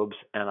microbes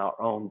and our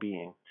own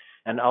being.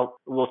 And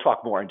we'll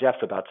talk more in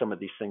depth about some of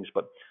these things,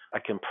 but I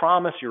can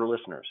promise your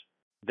listeners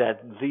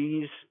that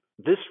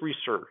this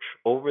research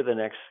over the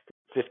next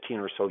 15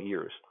 or so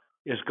years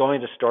is going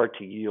to start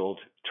to yield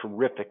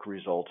terrific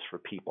results for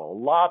people. A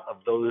lot of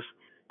those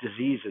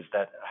diseases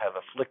that have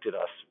afflicted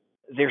us,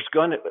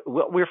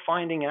 what we're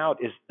finding out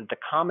is that the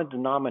common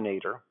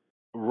denominator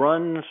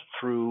runs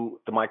through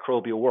the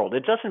microbial world.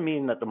 It doesn't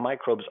mean that the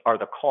microbes are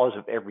the cause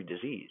of every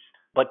disease,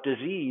 but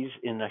disease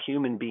in a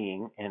human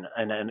being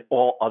and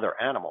all other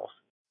animals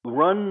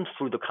runs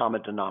through the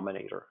common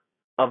denominator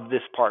of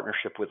this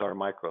partnership with our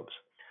microbes,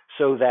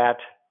 so that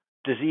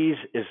disease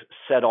is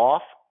set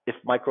off if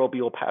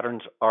microbial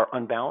patterns are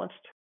unbalanced,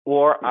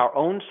 or our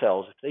own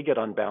cells, if they get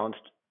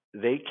unbalanced,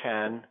 they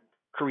can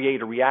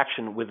create a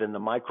reaction within the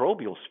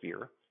microbial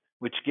sphere,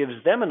 which gives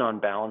them an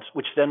unbalance,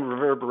 which then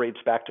reverberates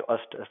back to us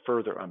to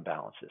further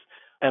unbalances.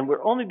 And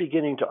we're only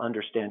beginning to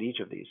understand each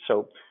of these.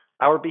 So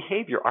our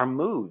behavior, our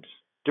moods,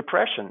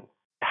 depression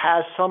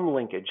has some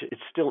linkage.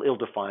 It's still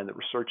ill-defined. The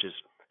research is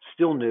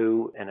still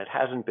new, and it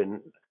hasn't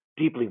been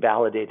deeply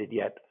validated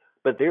yet.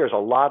 But there's a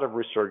lot of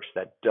research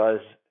that does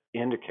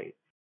indicate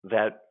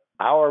that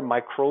our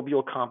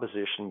microbial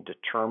composition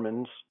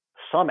determines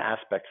some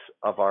aspects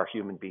of our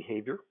human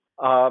behavior.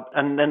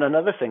 And then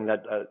another thing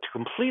that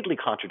completely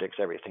contradicts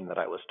everything that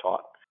I was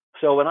taught.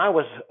 So when I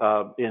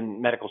was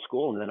in medical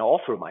school and then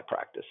all through my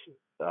practice,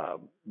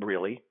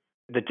 really,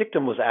 the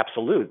dictum was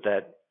absolute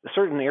that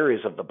certain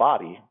areas of the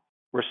body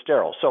were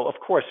sterile. So of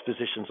course,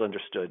 physicians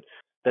understood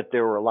that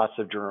there were lots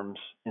of germs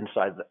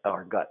inside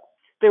our gut.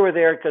 They were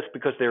there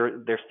because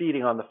they're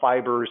feeding on the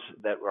fibers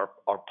that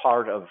are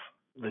part of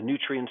the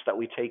nutrients that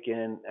we take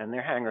in, and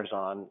they're hangers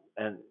on,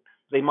 and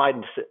they might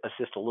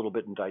assist a little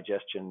bit in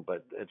digestion,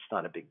 but it's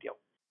not a big deal.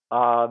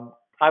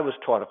 I was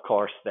taught, of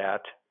course,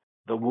 that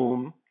the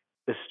womb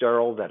is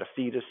sterile, that a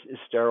fetus is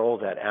sterile,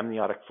 that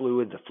amniotic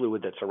fluid, the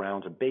fluid that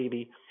surrounds a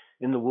baby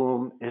in the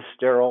womb, is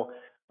sterile.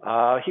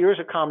 Here's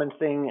a common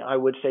thing I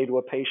would say to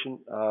a patient.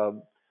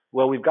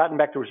 Well, we've gotten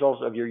back the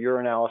results of your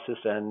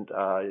urinalysis, and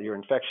your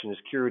infection is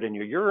cured, and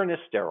your urine is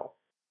sterile.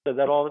 I said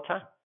that all the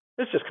time.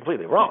 It's just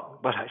completely wrong,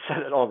 but I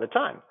said it all the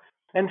time.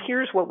 And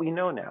here's what we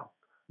know now.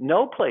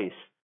 No place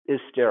is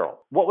sterile.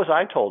 What was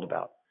I told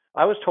about?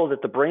 I was told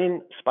that the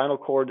brain, spinal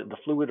cord, the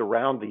fluid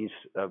around these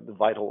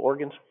vital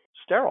organs,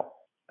 sterile.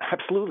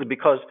 Absolutely,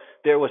 because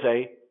there was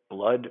a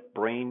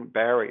blood-brain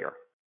barrier.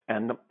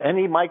 And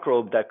any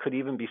microbe that could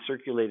even be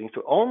circulating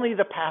through, only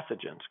the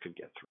pathogens could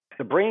get through.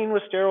 The brain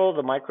was sterile,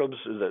 the microbes,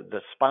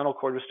 the spinal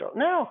cord was sterile.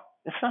 No,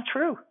 it's not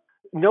true.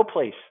 No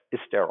place is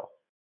sterile.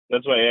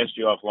 That's why I asked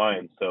you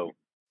offline. So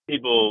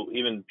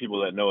even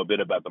people that know a bit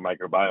about the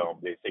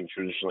microbiome, they think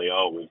traditionally,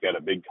 we've got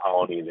a big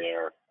colony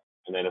there.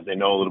 And then if they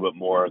know a little bit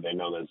more, they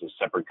know there's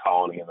a separate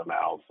colony in the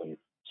mouth and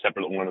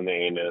separate one in the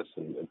anus,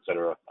 and et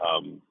cetera.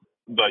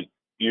 But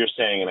you're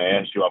saying, and I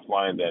asked you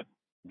offline, that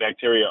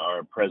bacteria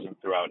are present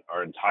throughout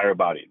our entire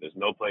body. There's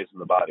no place in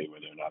the body where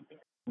they're not there.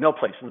 No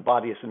place in the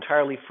body is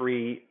entirely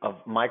free of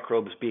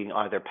microbes being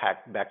either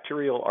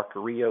bacterial,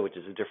 archaea, which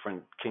is a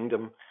different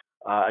kingdom,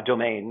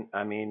 domain,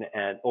 and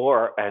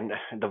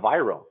the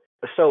virome.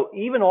 So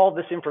even all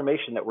this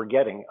information that we're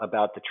getting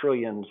about the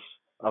trillions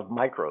of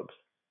microbes,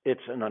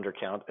 it's an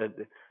undercount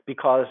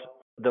because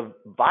the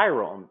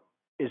virome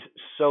is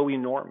so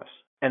enormous.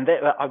 And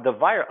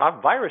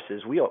our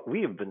viruses,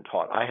 we have been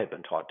taught, I had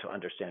been taught to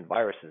understand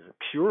viruses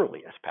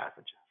purely as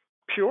pathogens,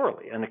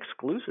 purely and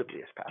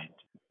exclusively as pathogens.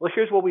 Well,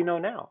 here's what we know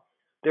now.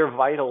 They're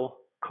vital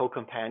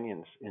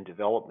co-companions in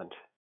development.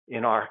 They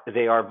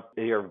are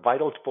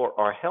vital for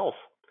our health,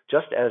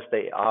 just as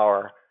they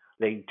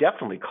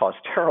definitely cause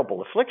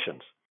terrible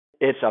afflictions.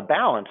 It's a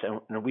balance,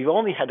 and we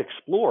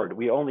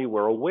only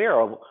were aware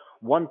of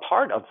one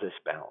part of this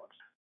balance.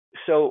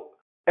 So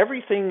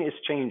everything is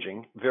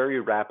changing very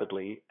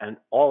rapidly, and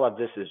all of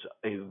this is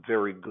a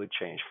very good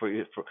change.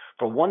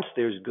 For once,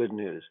 there's good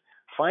news.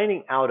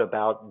 Finding out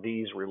about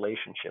these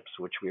relationships,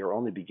 which we are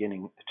only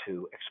beginning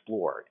to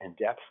explore in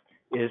depth,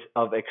 is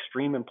of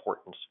extreme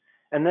importance.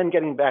 And then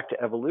getting back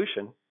to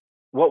evolution,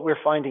 what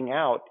we're finding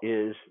out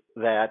is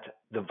that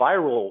the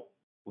viral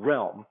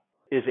realm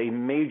is a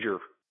major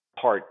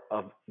part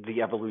of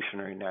the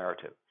evolutionary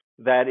narrative.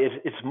 That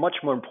it's much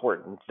more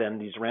important than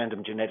these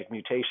random genetic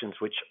mutations,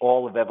 which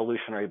all of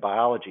evolutionary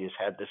biology has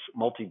had this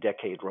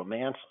multi-decade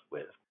romance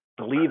with,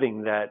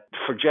 believing that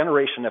for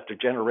generation after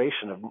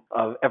generation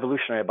of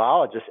evolutionary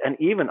biologists, and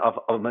even of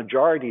a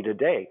majority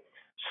today,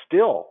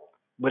 still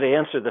would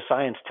answer the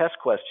science test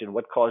question,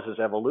 what causes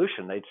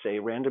evolution? They'd say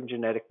random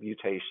genetic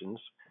mutations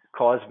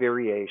cause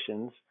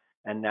variations,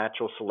 and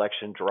natural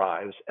selection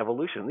drives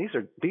evolution.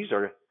 These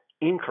are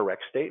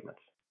incorrect statements.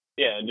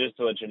 Yeah, and just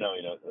to let you know,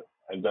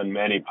 I've done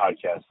many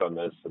podcasts on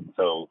this, and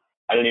so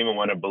I don't even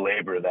want to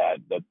belabor that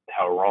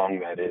how wrong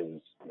that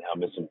is, and how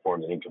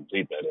misinformed and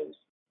incomplete that is.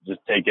 Just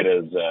take it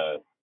as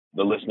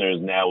the listeners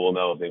now will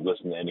know if they've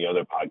listened to any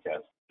other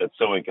podcast that's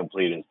so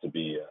incomplete as to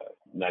be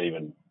not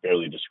even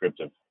barely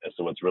descriptive as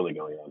to what's really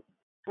going on.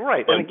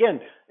 Right, and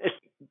again, it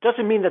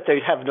doesn't mean that they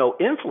have no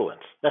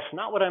influence. That's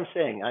not what I'm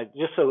saying.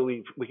 Just so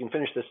we can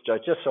finish this,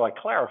 just so I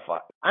clarify.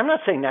 I'm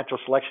not saying natural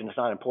selection is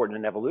not important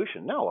in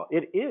evolution. No,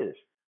 it is,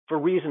 for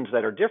reasons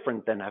that are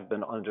different than have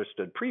been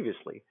understood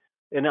previously.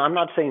 And I'm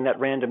not saying that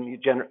random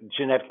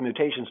genetic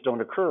mutations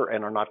don't occur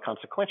and are not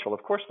consequential.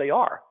 Of course they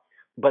are.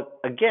 But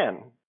again,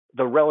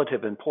 the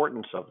relative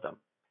importance of them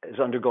is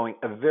undergoing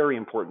a very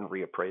important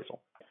reappraisal.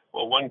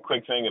 Well, one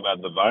quick thing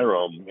about the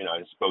virome,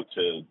 I spoke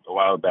to a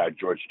while back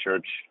George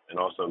Church and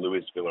also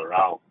Luis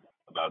Villarreal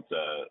about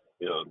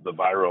the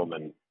virome,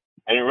 and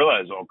I didn't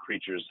realize all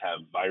creatures have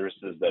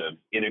viruses that have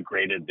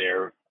integrated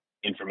their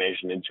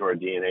information into our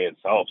DNA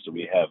itself. So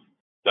we have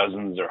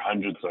dozens or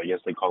hundreds, so I guess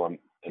they call them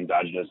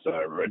endogenous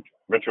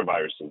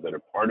retroviruses that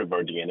are part of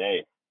our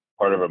DNA,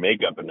 part of our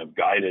makeup, and have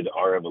guided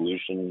our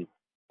evolution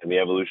and the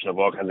evolution of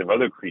all kinds of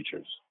other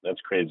creatures. That's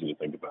crazy to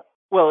think about.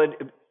 Well,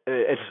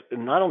 it's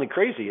not only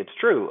crazy, it's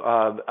true.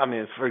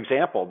 For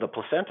example, the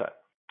placenta,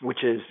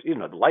 which is,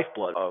 the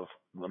lifeblood of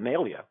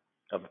mammalia,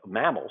 of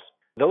mammals,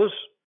 those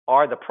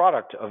are the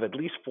product of at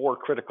least 4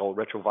 critical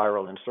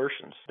retroviral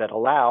insertions that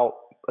allow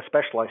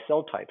specialized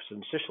cell types,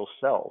 syncytial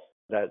cells,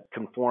 that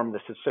can form the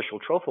syncytial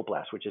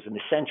trophoblast, which is an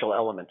essential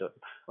element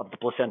of the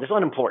placenta. It's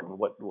unimportant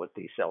what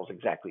these cells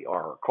exactly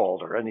are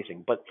called or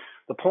anything, but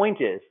the point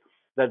is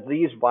that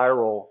these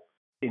viral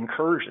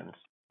incursions,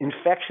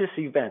 infectious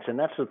events, and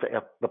that's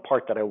the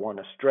part that I want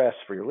to stress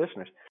for your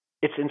listeners,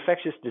 it's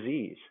infectious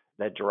disease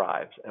that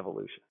drives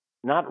evolution,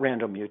 not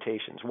random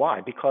mutations.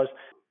 Why? Because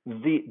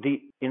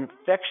the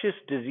infectious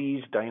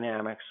disease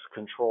dynamics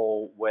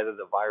control whether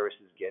the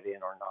viruses get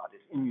in or not.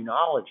 It's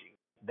immunology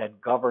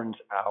that governs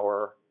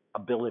our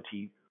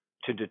ability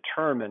to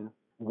determine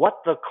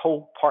what the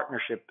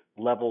co-partnership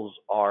levels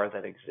are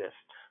that exist.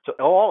 So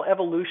all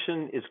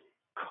evolution is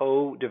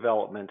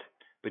co-development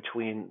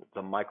between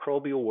the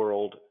microbial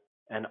world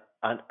and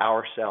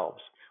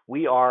ourselves.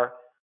 We are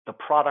the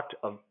product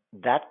of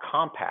that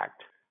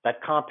compact.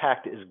 That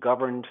compact is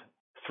governed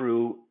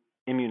through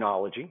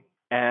immunology,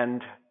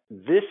 and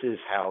this is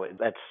how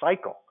that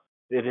cycle.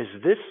 It is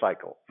this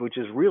cycle, which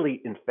is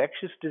really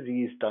infectious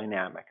disease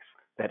dynamics,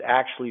 that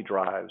actually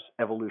drives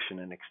evolution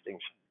and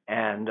extinction.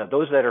 And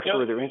those that are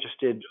further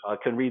interested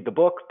can read the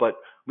book, but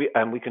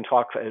we can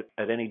talk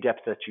at any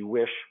depth that you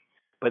wish.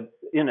 But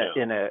in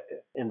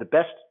the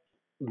best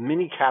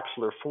mini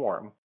capsular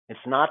form, it's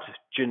not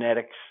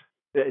genetics,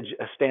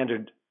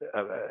 standard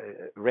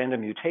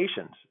random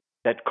mutations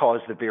that cause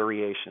the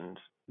variations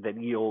that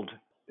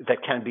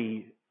can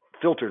be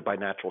filtered by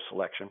natural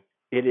selection.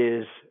 It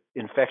is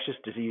infectious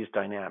disease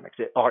dynamics.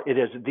 It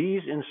is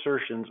these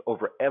insertions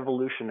over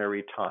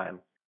evolutionary time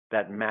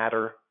that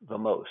matter the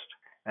most.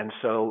 And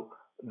so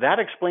that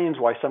explains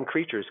why some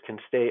creatures can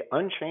stay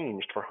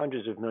unchanged for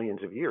hundreds of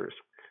millions of years.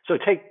 So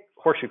take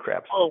horseshoe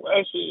crabs. Oh,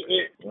 actually,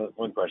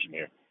 one question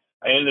here.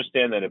 I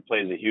understand that it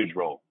plays a huge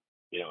role,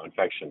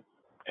 infection,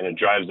 and it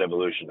drives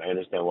evolution. I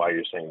understand why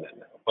you're saying that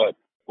now. But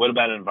what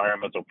about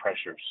environmental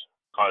pressures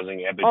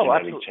causing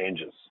epigenetic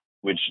changes,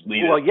 which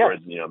lead us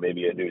towards,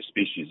 maybe a new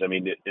species? I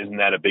mean, isn't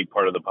that a big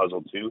part of the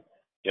puzzle too?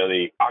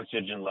 The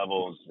oxygen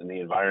levels in the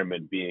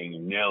environment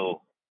being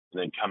nil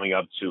and then coming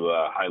up to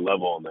a high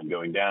level and then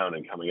going down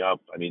and coming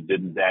up. I mean,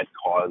 didn't that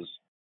cause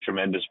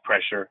tremendous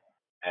pressure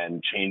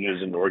and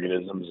changes in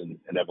organisms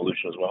and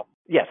evolution as well?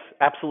 Yes,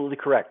 absolutely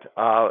correct.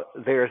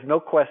 There's no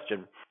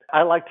question.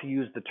 I like to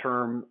use the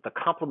term the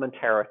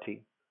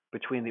complementarity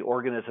between the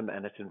organism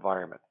and its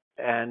environment.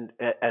 And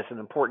as an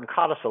important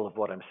codicil of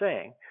what I'm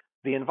saying,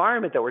 the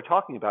environment that we're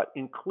talking about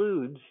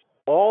includes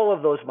all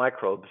of those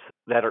microbes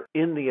that are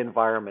in the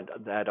environment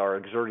that are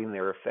exerting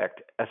their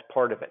effect as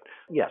part of it.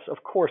 Yes,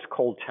 of course,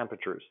 cold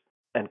temperatures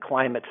and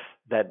climates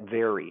that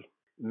vary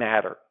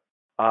matter.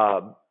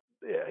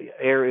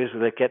 Areas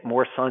that get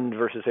more sun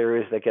versus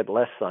areas that get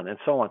less sun, and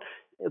so on.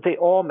 They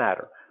all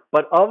matter.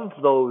 But of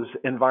those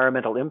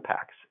environmental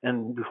impacts,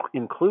 and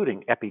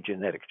including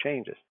epigenetic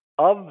changes,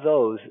 of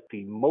those,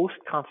 the most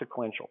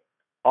consequential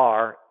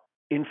are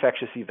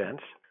infectious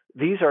events.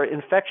 These are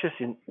infectious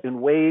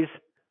in ways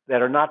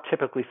that are not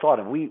typically thought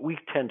of. We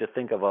tend to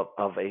think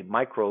of a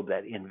microbe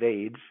that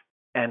invades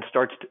and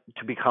starts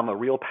to become a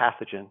real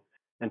pathogen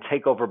and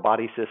take over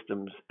body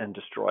systems and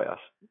destroy us.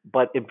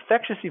 But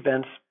infectious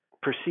events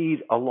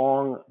proceed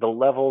along the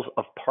levels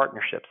of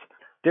partnerships.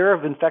 There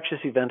are infectious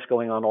events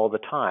going on all the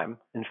time,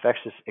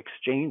 infectious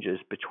exchanges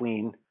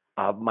between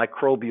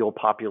microbial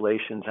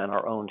populations and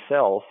our own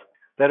cells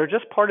that are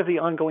just part of the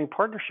ongoing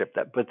partnership,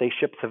 but they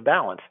shift the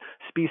balance.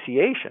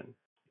 Speciation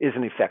is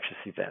an infectious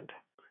event.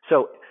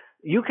 So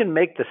you can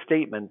make the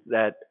statement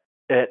that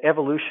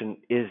evolution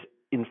is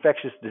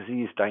infectious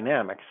disease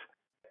dynamics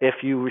if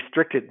you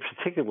restrict it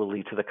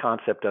particularly to the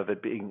concept of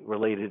it being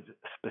related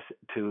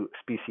to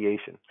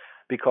speciation,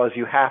 because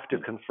you have to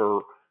confer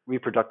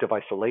reproductive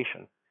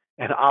isolation.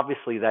 And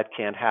obviously that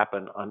can't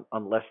happen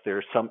unless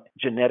there's some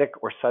genetic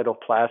or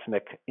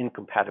cytoplasmic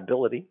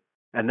incompatibility,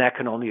 and that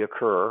can only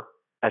occur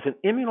as an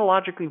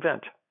immunologic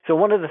event. So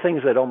one of the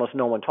things that almost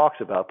no one talks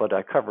about, but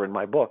I cover in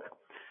my book,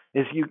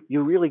 is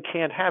you really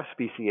can't have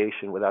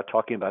speciation without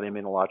talking about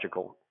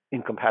immunological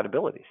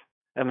incompatibilities.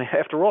 I mean,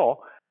 after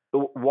all,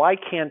 why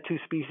can't two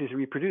species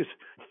reproduce?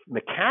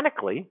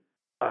 Mechanically,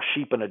 a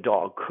sheep and a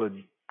dog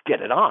could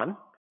get it on,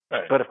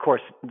 Right. but of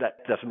course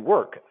that doesn't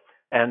work.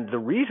 And the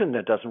reason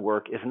that doesn't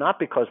work is not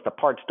because the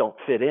parts don't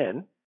fit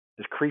in,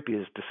 as creepy,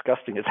 as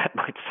disgusting as that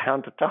might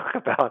sound to talk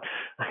about.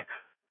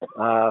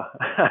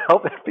 I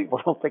hope that people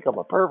don't think I'm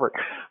a pervert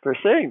for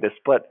saying this,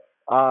 but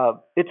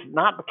it's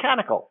not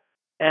mechanical.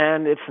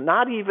 And it's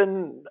not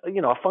even,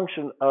 a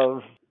function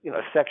of,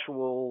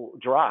 sexual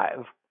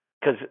drive,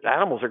 because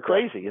animals are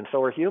crazy and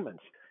so are humans.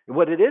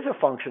 What it is a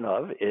function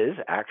of is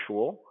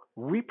actual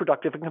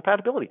reproductive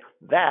incompatibility.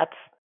 That's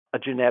a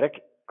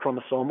genetic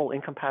chromosomal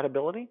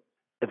incompatibility.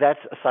 That's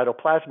a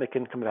cytoplasmic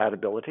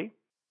incompatibility.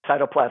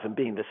 Cytoplasm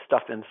being the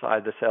stuff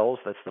inside the cells,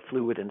 that's the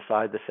fluid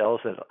inside the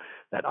cells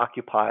that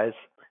occupies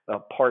a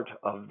part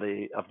of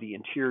the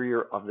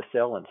interior of the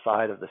cell,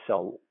 inside of the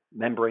cell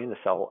membrane,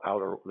 the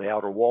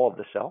outer wall of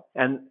the cell.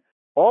 And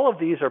all of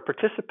these are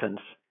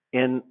participants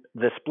in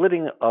the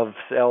splitting of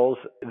cells,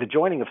 the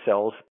joining of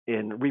cells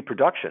in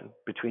reproduction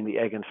between the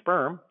egg and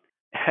sperm,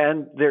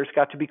 and there's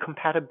got to be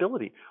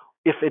compatibility.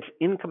 If it's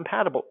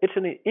incompatible, it's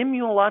an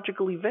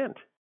immunological event.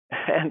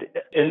 And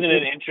isn't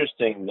it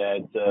interesting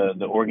that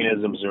the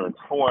organisms are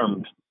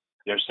informed,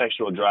 their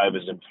sexual drive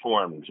is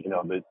informed?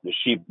 The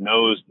sheep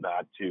knows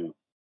not to.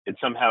 It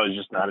somehow is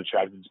just not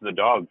attracted to the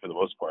dog for the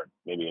most part.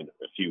 Maybe in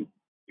a few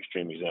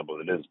extreme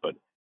examples it is, but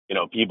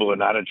people are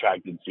not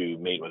attracted to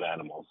mate with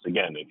animals,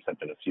 again,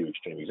 except in a few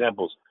extreme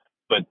examples.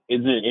 But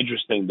isn't it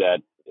interesting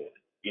that,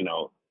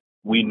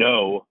 we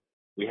know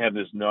we have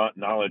this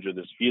knowledge or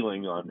this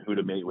feeling on who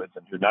to mate with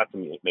and who not to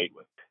mate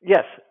with?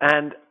 Yes,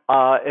 and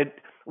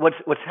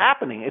what's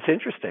happening, it's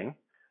interesting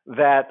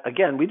that,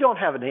 again, we don't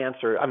have an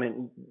answer. I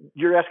mean,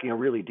 you're asking a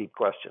really deep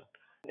question,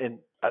 and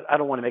I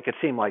don't want to make it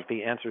seem like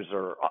the answers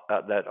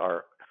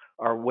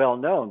are well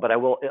known, but I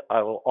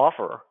will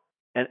offer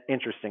an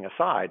interesting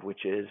aside,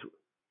 which is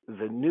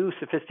the new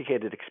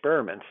sophisticated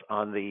experiments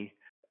on the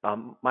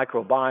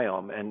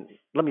microbiome. And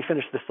let me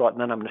finish this thought,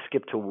 and then I'm going to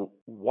skip to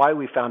why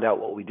we found out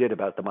what we did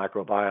about the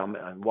microbiome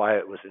and why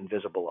it was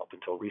invisible up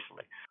until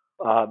recently.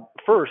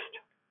 First,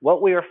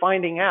 what we are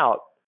finding out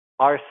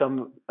are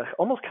some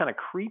almost kind of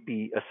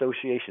creepy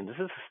associations.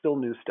 This is still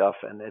new stuff,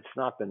 and it's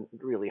not been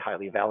really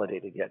highly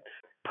validated yet.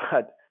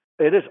 But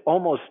it is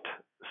almost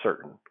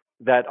certain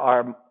that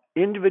our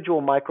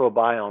individual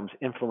microbiomes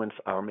influence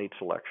our mate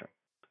selection.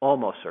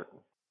 Almost certain.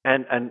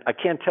 And I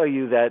can't tell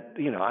you that,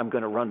 I'm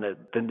going to run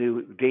the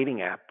new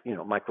dating app,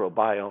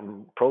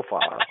 microbiome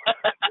profile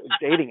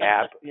dating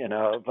app,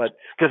 but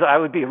because I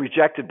would be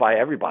rejected by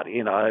everybody,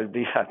 I'd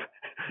be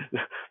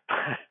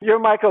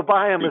your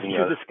microbiome is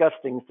too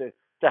disgusting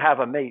to have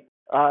a mate.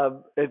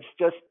 It's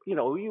just, we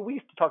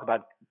used to talk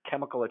about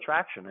chemical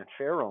attraction and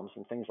pheromones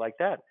and things like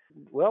that.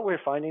 Well, we're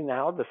finding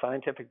now the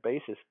scientific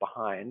basis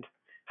behind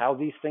how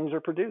these things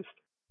are produced.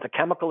 The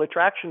chemical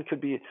attraction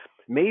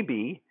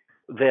maybe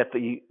that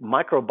the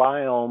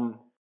microbiome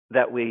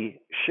that we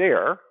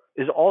share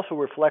is also a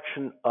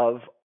reflection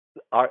of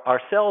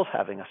our cells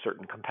having a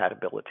certain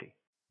compatibility,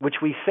 which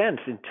we sense,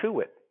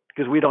 intuit,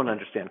 because we don't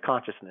understand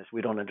consciousness,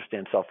 we don't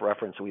understand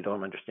self-reference, we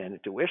don't understand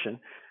intuition.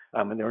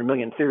 And there are a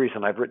million theories,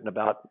 and I've written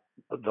about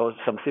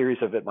some theories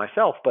of it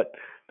myself, but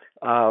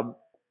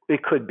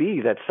it could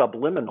be that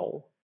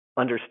subliminal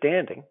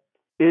understanding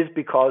is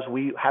because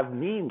we have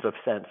means of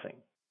sensing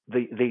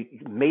the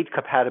mate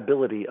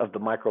compatibility of the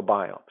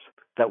microbiomes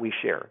that we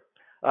share.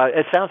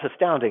 It sounds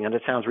astounding and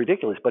it sounds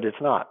ridiculous, but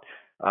it's not.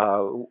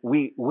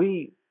 We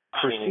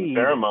perceive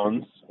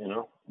pheromones,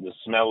 the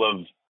smell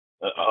of,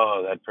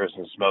 that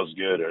person smells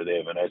good, or they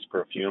have a nice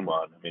perfume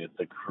on. I mean, it's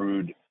a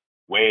crude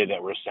way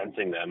that we're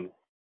sensing them,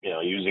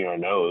 using our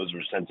nose.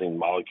 We're sensing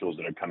molecules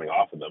that are coming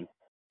off of them.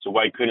 So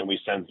why couldn't we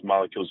sense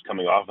molecules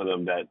coming off of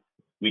them that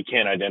we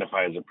can't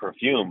identify as a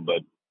perfume,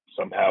 but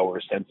somehow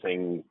we're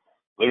sensing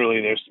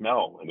literally their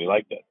smell, and we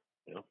like that?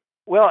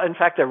 Well, in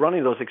fact, they're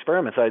running those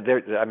experiments.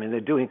 They're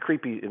doing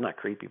not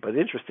creepy, but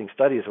interesting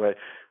studies where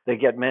they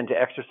get men to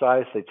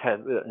exercise. They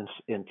have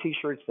in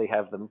T-shirts. They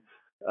have them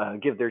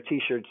give their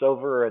T-shirts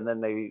over, and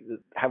then they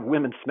have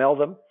women smell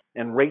them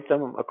and rate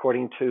them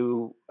according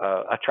to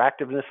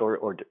attractiveness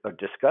or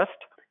disgust.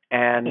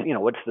 And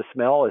what's the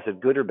smell? Is it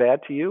good or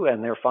bad to you?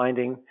 And they're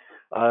finding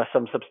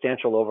some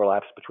substantial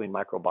overlaps between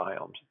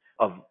microbiomes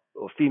of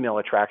female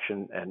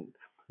attraction and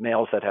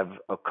males that have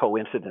a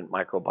coincident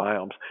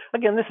microbiomes.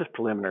 Again, this is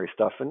preliminary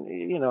stuff, and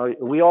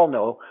we all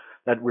know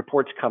that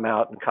reports come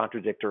out and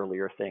contradict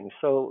earlier things.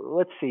 So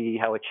let's see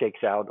how it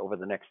shakes out over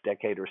the next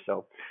decade or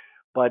so.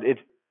 But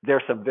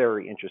there's some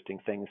very interesting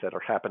things that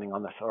are happening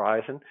on the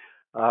horizon,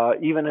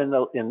 even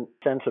in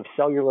sense of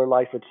cellular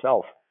life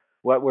itself.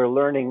 What we're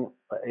learning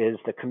is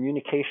the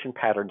communication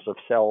patterns of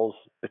cells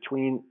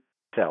between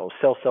cells,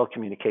 cell-cell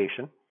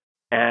communication,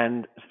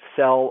 and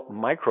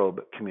cell-microbe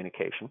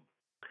communication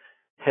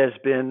has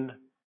been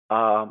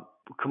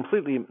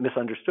completely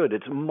misunderstood.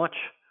 It's much,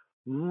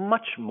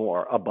 much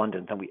more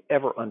abundant than we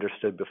ever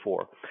understood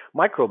before.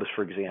 Microbes,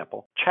 for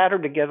example, chatter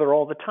together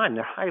all the time.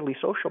 They're highly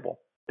sociable.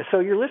 So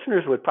your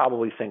listeners would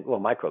probably think, well,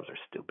 microbes are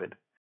stupid.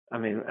 I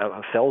mean,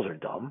 cells are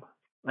dumb.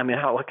 I mean,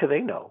 what could they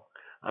know?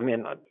 I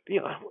mean,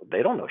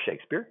 they don't know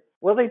Shakespeare.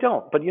 Well, they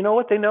don't. But you know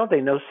what they know?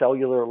 They know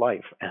cellular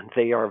life, and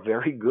they are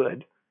very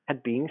good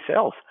at being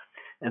cells.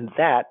 And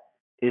that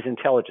is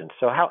intelligence.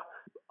 So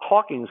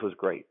Hawking's was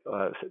great,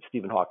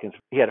 Stephen Hawking.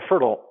 He had a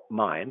fertile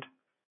mind,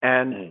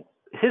 and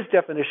his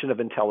definition of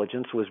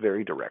intelligence was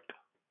very direct.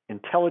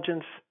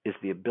 Intelligence is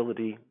the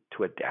ability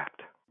to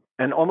adapt.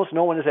 And almost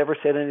no one has ever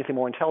said anything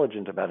more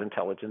intelligent about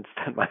intelligence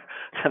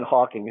than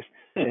Hawking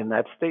in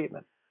that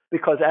statement,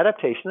 because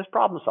adaptation is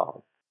problem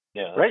solving.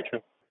 Yeah, that's right?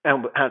 True.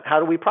 And how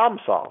do we problem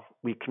solve?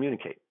 We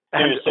communicate. So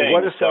you're saying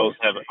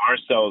our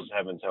cells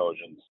have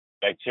intelligence.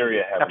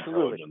 Bacteria have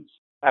intelligence.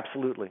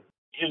 Absolutely.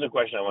 Here's a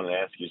question I wanted to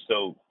ask you.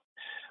 So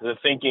the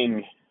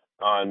thinking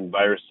on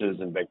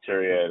viruses and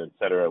bacteria and et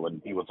cetera, when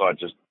people thought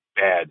just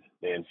bad,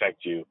 they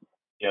infect you,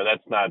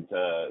 that's not,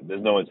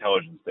 there's no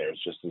intelligence there.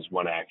 It's just this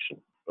one action,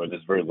 or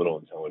there's very little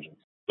intelligence.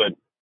 But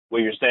what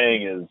you're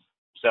saying is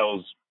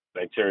cells,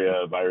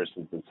 bacteria,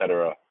 viruses, et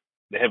cetera,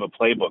 they have a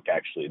playbook,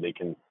 actually. They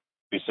can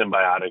be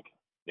symbiotic.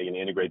 They can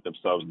integrate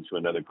themselves into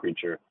another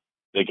creature.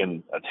 They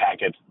can attack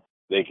it.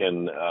 They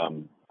can,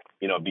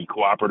 be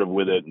cooperative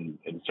with it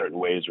in certain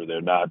ways where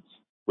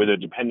they're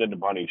dependent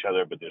upon each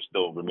other, but they're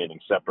still remaining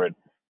separate.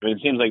 I mean,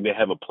 it seems like they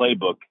have a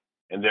playbook,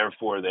 and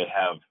therefore they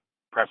have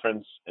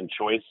preference and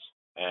choice,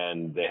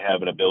 and they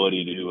have an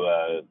ability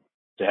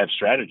to have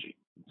strategy.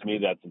 To me,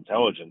 that's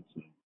intelligence.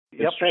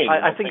 It's strange.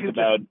 When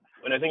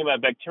I think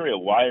about bacteria,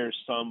 why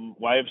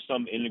have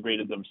some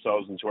integrated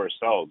themselves into our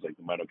cells, like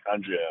the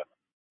mitochondria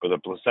or the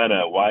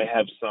placenta? Why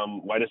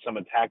do some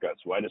attack us?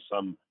 Why do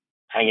some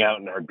hang out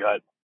in our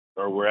gut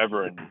or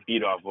wherever and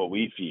feed off what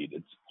we feed?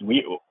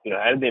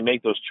 How did they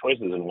make those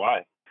choices, and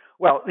why?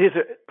 Well,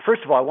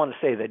 first of all, I want to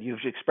say that you've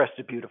expressed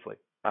it beautifully.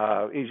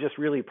 You just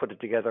really put it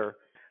together,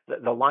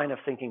 the line of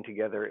thinking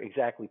together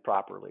exactly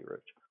properly,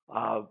 Rich.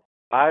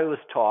 I was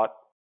taught,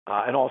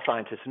 and all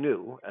scientists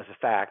knew as a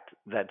fact,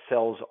 that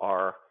cells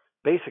are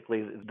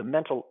basically, the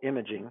mental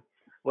imaging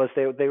was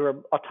they were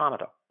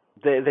automata.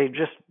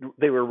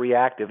 They were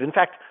reactive. In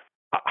fact,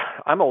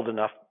 I'm old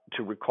enough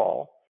to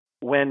recall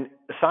when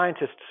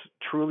scientists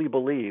truly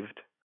believed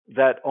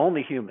that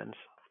only humans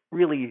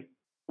really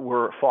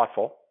were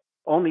thoughtful,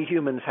 only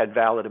humans had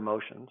valid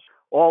emotions.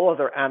 All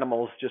other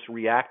animals just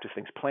react to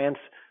things. Plants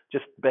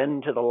just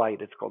bend to the light.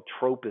 It's called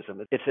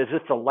tropism. It's as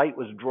if the light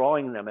was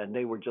drawing them and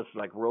they were just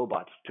like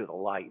robots to the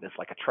light. It's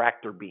like a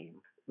tractor beam,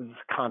 this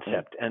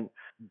concept. And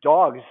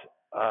dogs,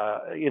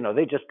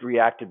 they just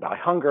reacted by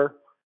hunger,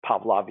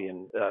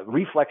 Pavlovian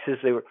reflexes.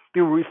 They were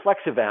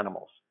reflexive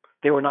animals.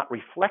 They were not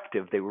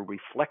reflective. They were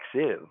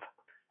reflexive.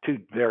 Two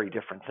very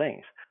different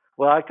things.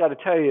 Well, I got to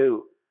tell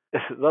you,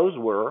 those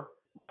were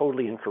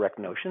totally incorrect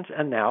notions.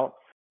 And now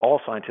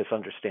all scientists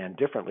understand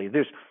differently.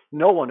 There's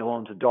no one who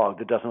owns a dog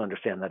that doesn't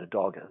understand that a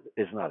dog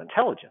is not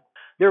intelligent.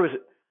 There was,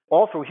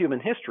 all through human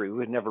history, we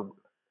would never,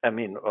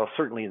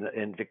 certainly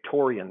in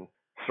Victorian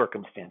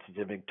circumstances,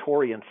 in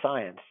Victorian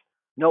science,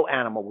 no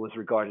animal was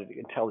regarded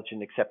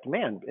intelligent except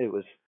man. It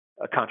was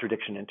a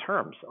contradiction in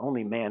terms.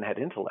 Only man had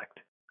intellect.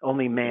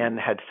 Only man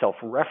had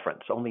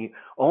self-reference.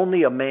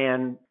 Only a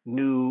man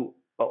knew,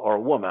 or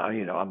a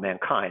woman, a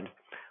mankind,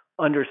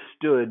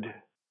 understood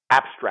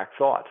abstract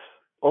thoughts.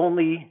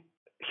 Only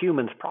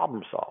humans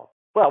problem solve.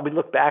 Well, we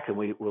look back and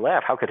we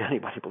laugh. How could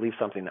anybody believe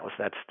something that was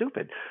that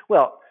stupid?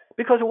 Well,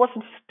 because it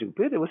wasn't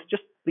stupid. It was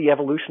just the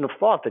evolution of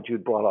thought that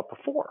you'd brought up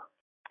before.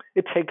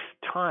 It takes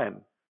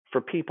time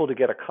for people to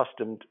get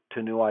accustomed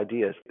to new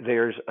ideas.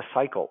 There's a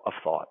cycle of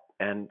thought,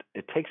 and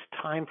it takes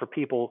time for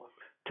people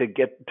to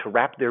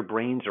wrap their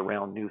brains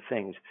around new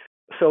things.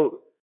 So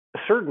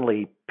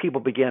certainly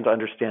people began to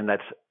understand that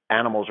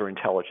animals are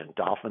intelligent.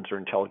 Dolphins are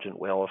intelligent.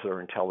 Whales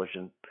are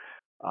intelligent.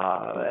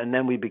 And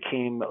then we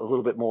became a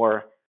little bit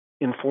more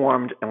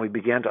informed, and we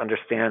began to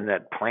understand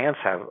that plants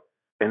have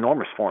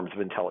enormous forms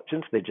of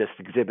intelligence. They just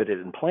exhibit it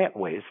in plant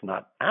ways,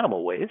 not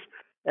animal ways.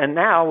 And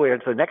now we're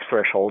at the next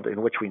threshold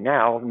in which we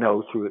now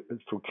know through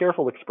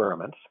careful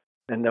experiments.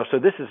 And so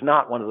this is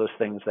not one of those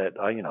things that,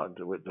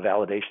 the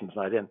validation's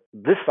not in.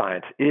 This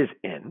science is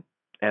in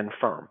and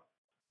firm.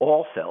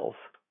 All cells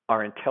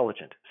are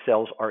intelligent.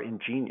 Cells are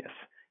ingenious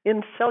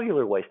in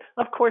cellular ways.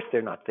 Of course,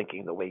 they're not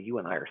thinking the way you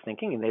and I are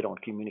thinking, and they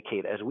don't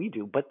communicate as we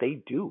do, but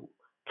they do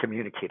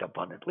communicate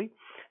abundantly.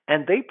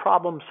 And they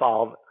problem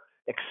solve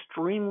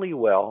extremely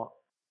well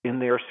in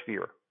their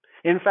sphere.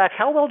 In fact,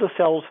 how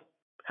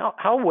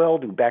well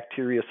do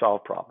bacteria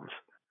solve problems?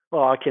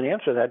 Well, I can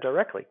answer that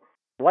directly.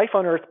 Life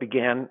on Earth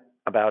began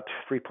about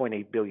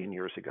 3.8 billion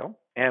years ago,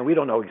 and we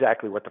don't know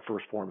exactly what the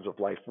first forms of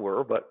life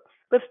were, but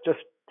let's just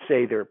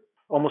say they're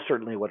almost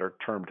certainly what are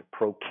termed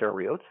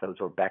prokaryotes. Those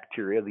are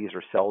bacteria. These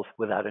are cells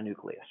without a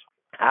nucleus.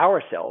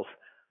 Our cells,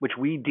 which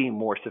we deem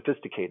more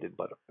sophisticated,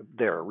 but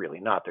they're really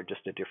not, they're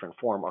just a different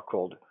form, are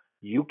called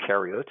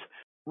eukaryotes,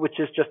 which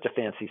is just a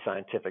fancy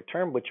scientific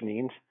term, which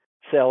means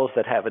cells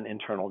that have an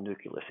internal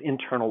nucleus,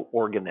 internal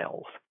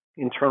organelles,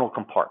 internal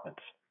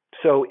compartments.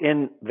 So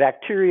in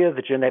bacteria,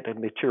 the genetic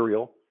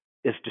material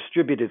is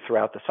distributed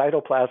throughout the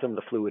cytoplasm,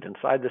 the fluid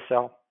inside the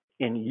cell.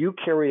 In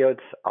eukaryotes,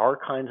 our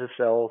kinds of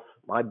cells,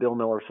 my Bill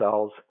Miller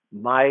cells,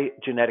 my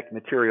genetic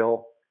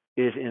material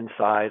is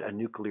inside a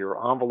nuclear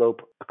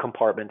envelope, a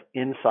compartment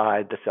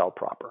inside the cell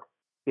proper.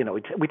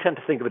 We tend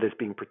to think of it as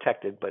being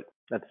protected, but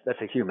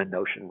that's a human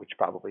notion, which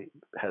probably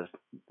has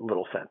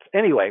little sense.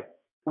 Anyway,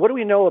 what do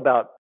we know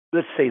about,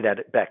 let's say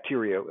that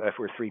bacteria, if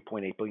we're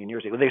 3.8 billion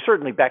years ago, they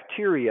certainly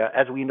bacteria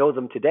as we know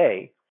them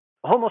today,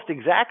 almost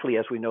exactly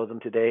as we know them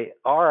today,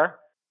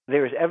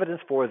 there is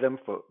evidence for them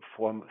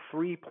from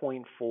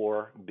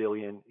 3.4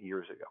 billion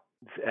years ago.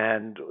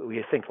 And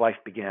we think life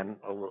began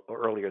a little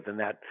earlier than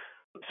that.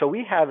 So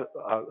we have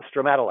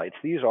stromatolites.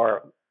 These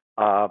are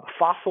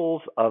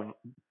fossils of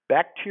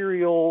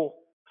bacterial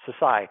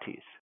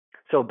societies.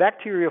 So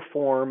bacteria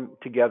form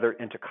together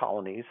into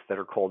colonies that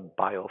are called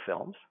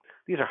biofilms.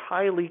 These are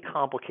highly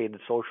complicated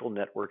social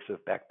networks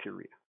of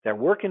bacteria. They're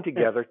working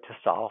together to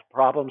solve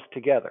problems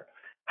together.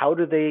 How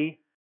do they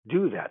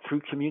do that?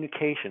 Through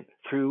communication,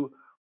 through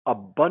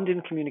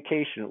abundant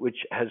communication, which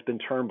has been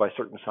termed by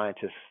certain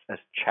scientists as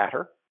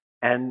chatter.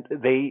 And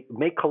they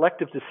make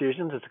collective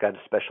decisions. It's got a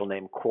special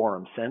name,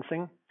 quorum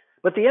sensing.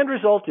 But the end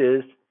result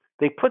is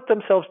they put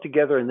themselves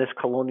together in this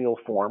colonial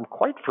form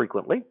quite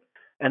frequently,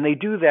 and they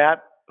do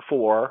that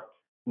for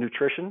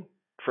nutrition,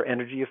 for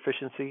energy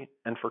efficiency,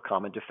 and for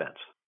common defense.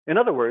 In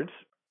other words,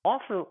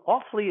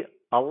 awfully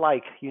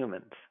alike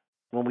humans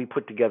when we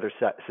put together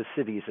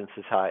cities and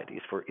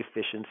societies for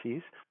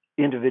efficiencies,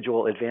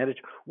 individual advantage.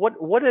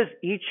 What is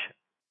each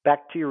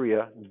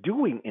bacteria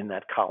doing in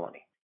that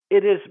colony?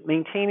 It is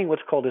maintaining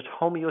what's called its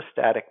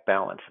homeostatic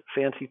balance.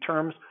 Fancy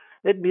terms.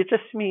 It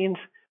just means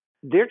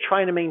they're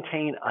trying to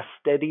maintain a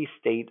steady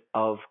state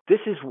of this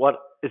is what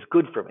is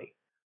good for me.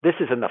 This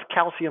is enough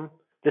calcium.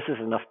 This is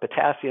enough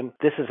potassium.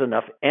 This is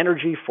enough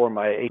energy for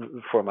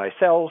my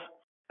cells.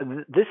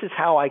 This is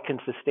how I can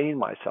sustain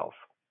myself.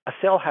 A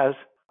cell has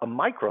a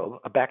microbe,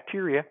 a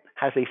bacteria,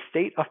 has a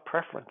state of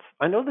preference.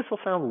 I know this will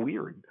sound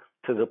weird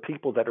to the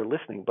people that are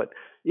listening, but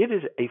it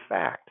is a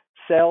fact.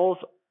 Cells,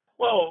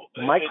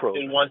 microbes.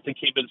 It wants to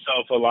keep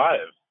itself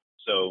alive.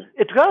 So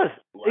it does.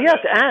 Yes,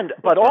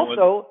 but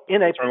also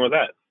what's wrong with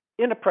that?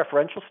 In a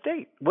preferential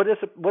state. What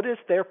is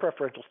their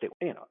preferential state?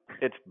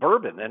 It's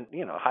bourbon and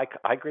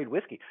high grade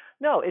whiskey.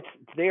 No, it's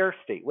their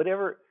state.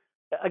 Whatever.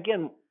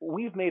 Again,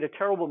 we've made a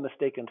terrible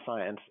mistake in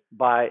science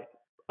by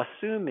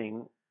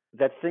assuming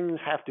that things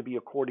have to be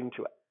according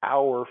to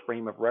our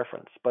frame of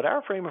reference. But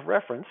our frame of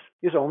reference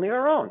is only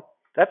our own.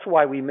 That's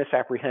why we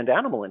misapprehend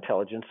animal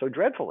intelligence so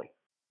dreadfully.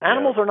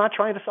 Animals are not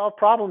trying to solve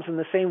problems in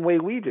the same way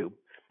we do.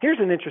 Here's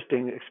an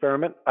interesting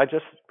experiment I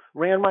just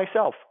ran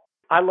myself.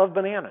 I love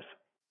bananas,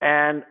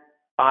 and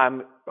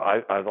I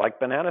like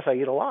bananas. I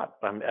eat a lot.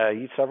 I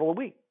eat several a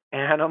week,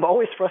 and I'm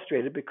always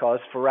frustrated because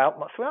throughout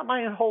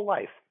my whole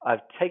life, I've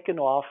taken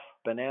off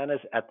bananas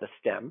at the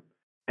stem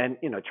and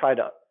try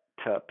to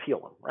peel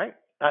them. Right?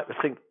 I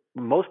think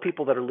most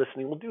people that are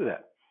listening will do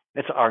that.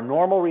 It's our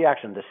normal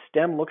reaction. The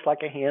stem looks like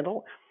a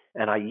handle,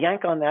 and I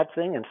yank on that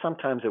thing, and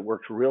sometimes it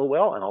works real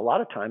well, and a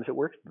lot of times it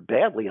works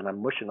badly, and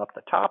I'm mushing up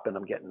the top, and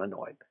I'm getting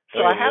annoyed.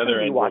 So I happen to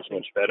be watching.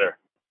 Much better.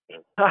 Yeah.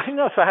 I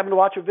know. So I happen to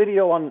watch a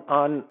video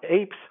on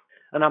apes,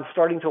 and I'm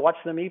starting to watch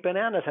them eat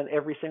bananas, and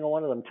every single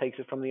one of them takes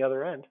it from the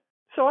other end.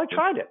 So I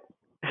tried it.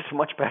 It's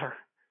much better.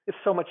 It's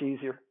so much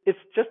easier. It's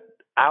just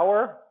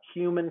Our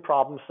human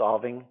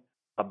problem-solving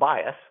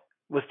bias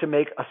was to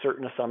make a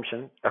certain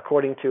assumption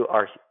according to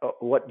our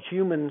what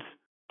humans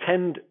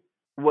tend.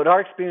 What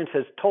our experience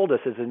has told us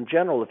is, in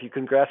general, if you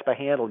can grasp a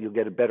handle, you'll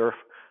get a better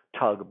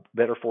tug,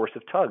 better force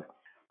of tug.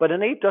 But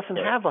an ape doesn't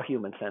have a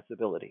human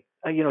sensibility.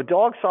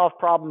 Dogs solve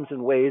problems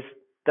in ways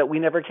that we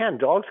never can.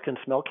 Dogs can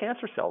smell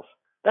cancer cells.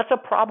 That's a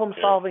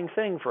problem-solving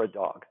thing for a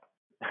dog.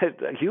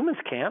 Humans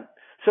can't.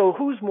 So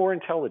who's more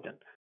intelligent?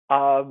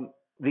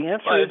 The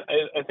answer is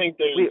I think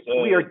there's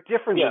we are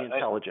differently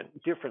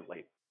intelligent.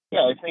 Differently.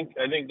 Yeah, I think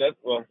that,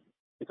 well,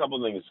 a couple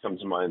of things come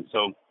to mind.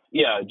 So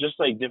yeah, just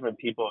like different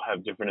people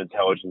have different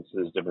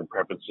intelligences, different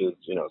preferences.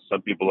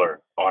 Some people are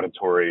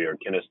auditory or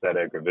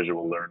kinesthetic or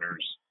visual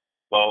learners.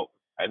 Well,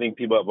 I think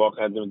people have all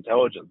kinds of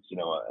intelligence.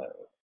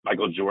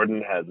 Michael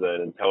Jordan has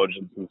an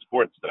intelligence in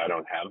sports that I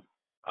don't have.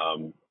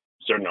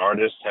 Certain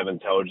artists have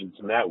intelligence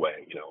in that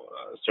way.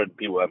 Certain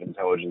people have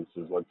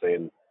intelligences, let's say,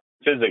 in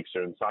physics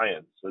or in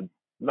science. So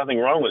nothing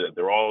wrong with it.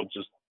 They're all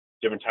just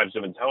different types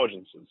of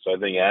intelligences. So I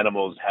think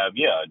animals have,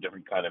 a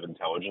different kind of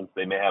intelligence.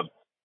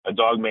 A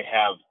dog may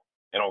have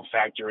an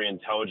olfactory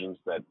intelligence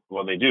that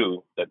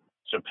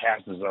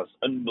surpasses us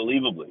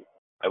unbelievably.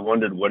 I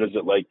wondered, what is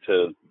it like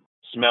to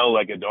smell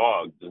like a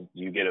dog? Do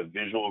you get a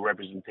visual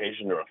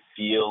representation or a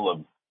feel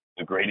of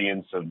the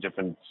gradients of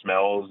different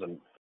smells? And,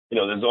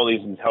 there's all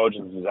these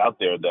intelligences out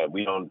there that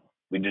we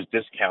just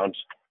discount,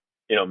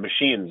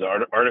 machines,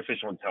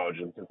 artificial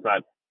intelligence. It's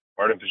not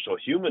artificial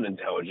human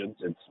intelligence,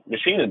 it's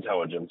machine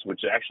intelligence,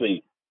 which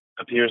actually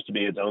appears to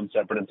be its own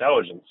separate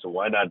intelligence. So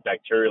why not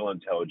bacterial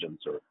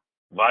intelligence or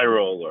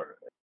viral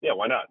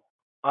why not?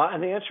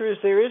 And the answer is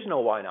there is no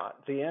why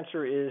not. The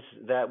answer is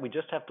that we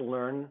just have to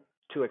learn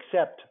to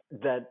accept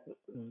that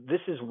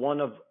this is one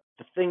of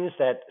the things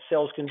that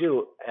cells can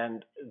do.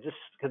 And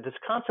this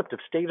concept of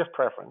state of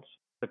preference,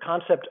 the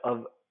concept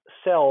of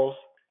cells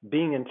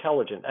being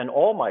intelligent and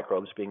all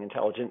microbes being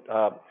intelligent,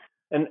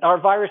 and our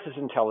virus is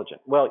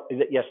intelligent. Well,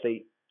 yes,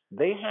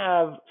 they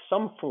have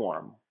some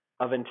form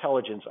of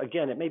intelligence.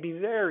 Again, it may be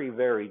very,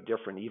 very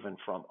different even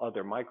from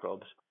other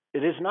microbes.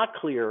 It is not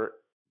clear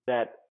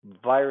that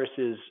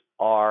viruses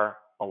are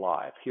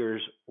alive.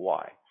 Here's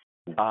why.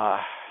 It's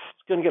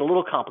going to get a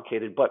little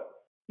complicated, but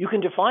you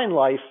can define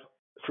life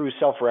through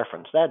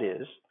self-reference. That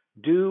is,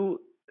 do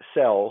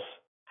cells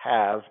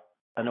have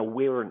an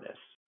awareness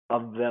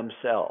of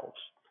themselves?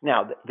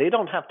 Now, they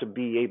don't have to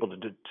be able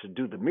to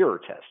do the mirror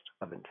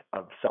test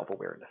of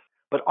self-awareness,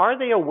 but are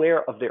they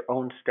aware of their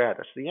own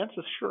status? The answer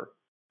is sure.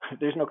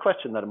 There's no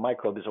question that a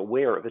microbe is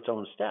aware of its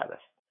own status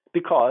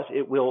because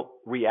it will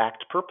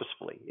react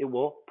purposefully. It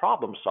will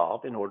problem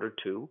solve in order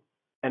to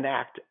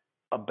enact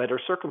a better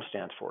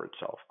circumstance for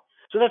itself.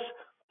 So that's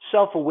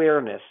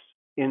self-awareness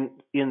in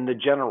the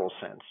general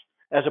sense,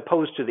 as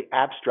opposed to the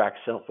abstract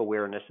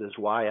self-awareness is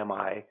why am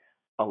I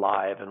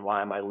alive and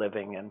why am I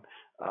living? And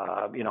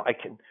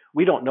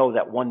we don't know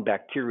that one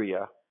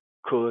bacteria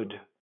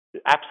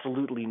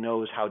absolutely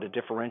knows how to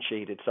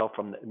differentiate itself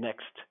from the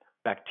next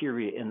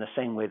bacteria in the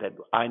same way that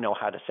I know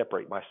how to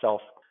separate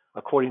myself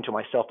according to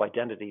my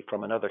self-identity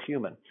from another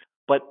human.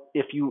 But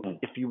if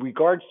you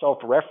regard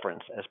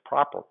self-reference as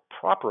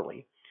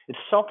properly, it's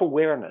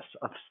self-awareness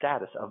of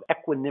status, of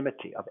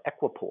equanimity, of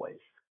equipoise,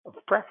 of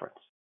preference.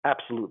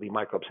 Absolutely,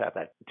 microbes have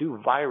that. Do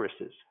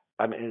viruses?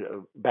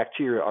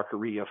 Bacteria,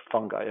 archaea,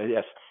 fungi,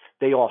 yes,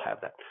 they all have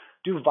that.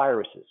 Do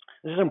viruses?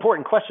 This is an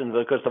important question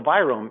because the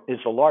virome is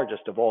the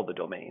largest of all the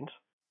domains,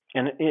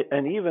 and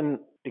even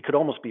it could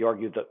almost be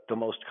argued that the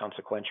most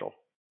consequential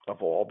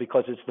of all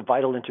because it's the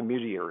vital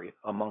intermediary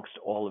amongst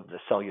all of the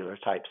cellular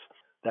types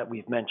that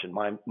we've mentioned.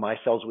 My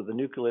cells with the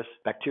nucleus,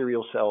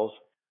 bacterial cells.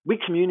 We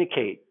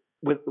communicate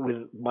with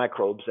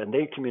microbes, and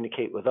they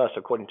communicate with us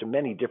according to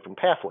many different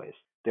pathways.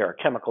 There are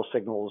chemical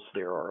signals,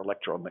 there are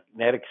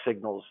electromagnetic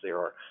signals,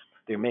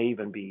 there may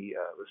even be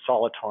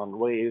soliton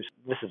waves.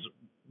 This is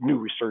new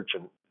research,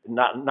 and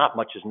not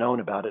much is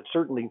known about it.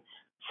 Certainly,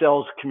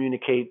 cells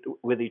communicate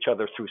with each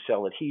other through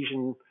cell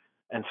adhesion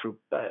and through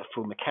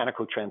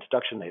mechanical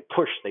transduction. They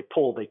push, they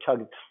pull, they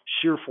tug,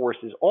 shear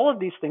forces. All of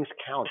these things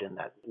count in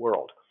that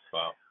world.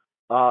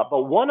 Wow.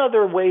 But one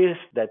other way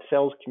that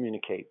cells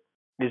communicate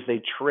is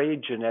they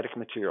trade genetic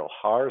material,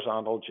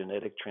 horizontal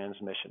genetic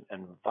transmission,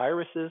 and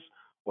viruses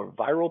or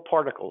viral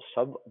particles,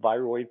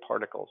 subviroid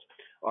particles,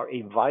 are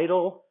a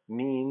vital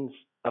means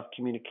of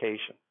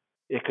communication.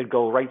 It could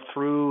go right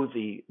through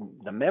the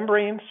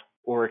membranes,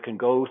 or it can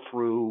go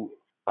through,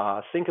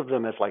 think of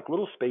them as like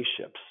little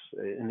spaceships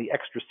in the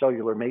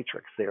extracellular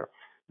matrix there.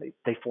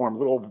 They form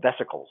little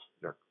vesicles.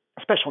 They're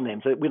special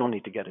names. We don't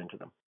need to get into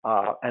them.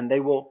 And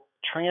they will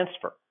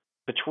transfer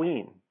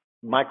between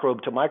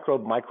microbe to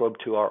microbe, microbe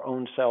to our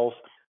own cells,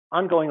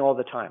 ongoing all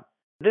the time.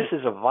 This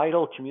is a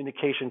vital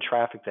communication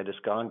traffic that is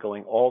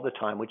ongoing all the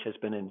time, which has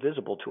been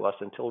invisible to us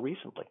until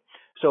recently.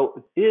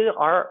 So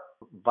are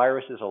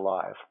viruses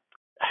alive?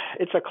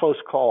 It's a close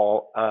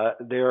call.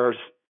 There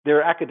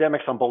are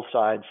academics on both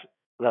sides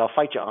that'll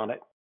fight you on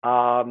it.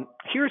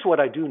 Here's what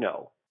I do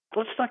know.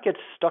 Let's not get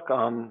stuck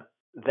on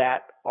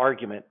that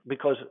argument,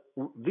 because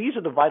these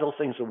are the vital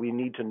things that we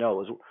need to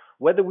know, is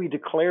whether we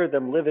declare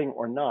them living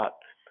or not,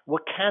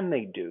 what can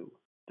they do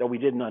that we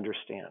didn't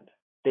understand?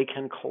 They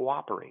can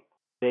cooperate.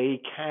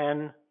 They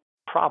can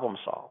problem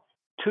solve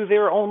to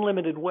their own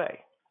limited way.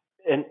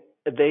 And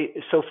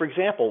so for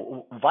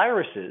example,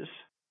 viruses,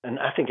 and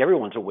I think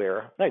everyone's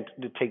aware, like,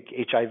 to take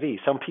HIV.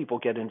 Some people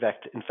get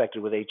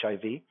infected with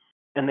HIV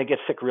and they get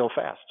sick real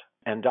fast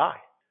and die.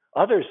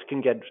 Others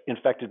can get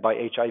infected by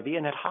HIV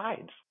and it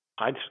hides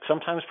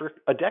sometimes for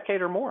a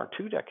decade or more,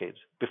 2 decades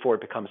before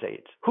it becomes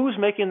AIDS. Who's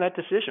making that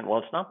decision? Well,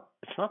 it's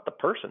not the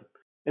person.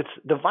 It's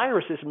the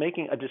virus is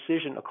making a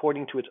decision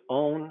according to its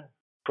own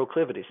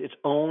proclivities, its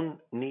own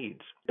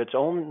needs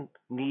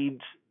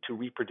to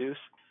reproduce,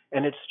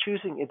 and it's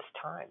choosing its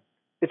time.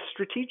 It's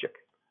strategic.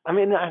 I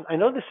mean, I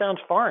know this sounds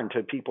foreign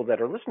to people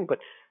that are listening, but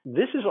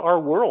this is our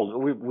world.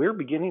 We're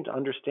beginning to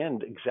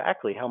understand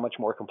exactly how much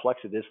more complex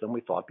it is than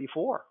we thought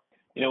before.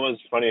 You know,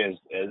 what's funny is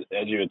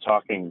as you were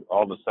talking,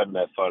 all of a sudden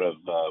I thought of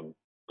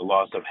the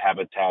loss of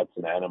habitats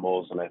and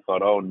animals, and I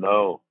thought, oh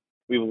no,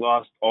 we've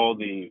lost all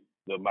the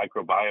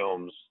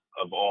microbiomes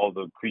of all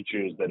the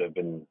creatures that have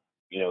been,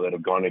 that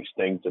have gone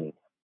extinct, and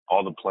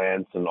all the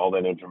plants and all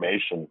that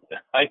information.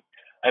 I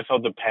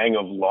felt the pang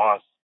of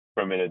loss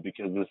for a minute,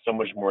 because there's so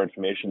much more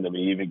information than we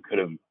even could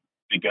have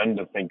begun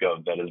to think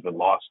of that has been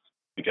lost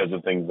because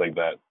of things like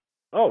that.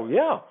 Oh,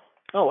 yeah.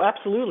 Oh,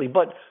 absolutely.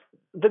 But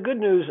the good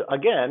news,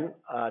 again,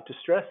 to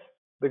stress,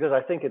 because I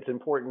think it's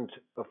important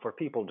for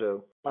people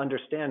to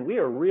understand, we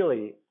are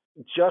really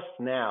just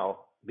now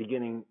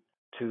beginning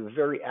to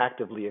very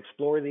actively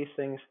explore these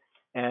things.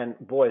 And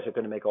boy, is it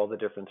going to make all the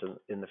difference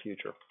in the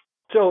future.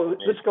 So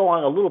let's go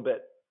on a little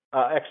bit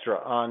extra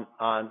on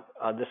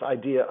this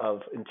idea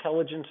of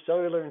intelligence,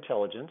 cellular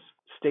intelligence,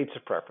 states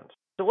of preference.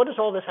 So what does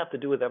all this have to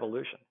do with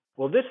evolution?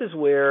 Well, this is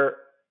where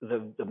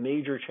the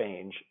major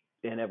change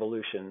in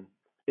evolution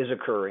is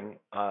occurring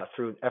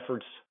through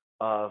efforts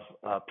of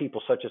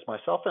people such as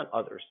myself and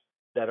others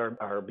that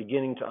are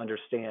beginning to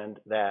understand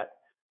that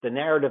the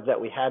narrative that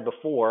we had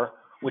before,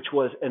 which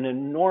was an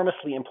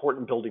enormously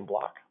important building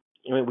block.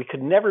 I mean, we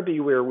could never be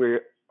where we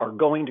are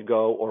going to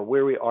go or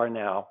where we are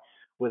now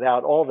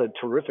without all the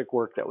terrific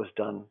work that was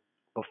done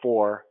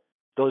before,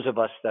 those of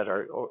us that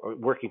are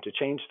working to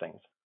change things.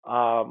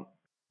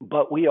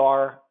 But we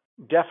are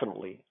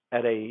definitely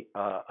at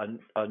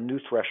a new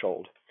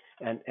threshold.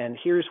 And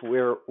here's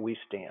where we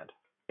stand.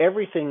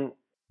 Everything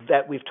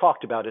that we've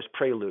talked about is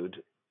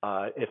prelude.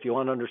 If you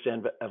want to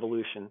understand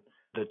evolution,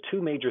 the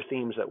 2 major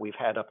themes that we've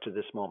had up to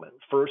this moment.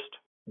 First,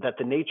 that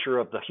the nature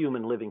of the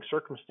human living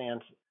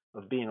circumstance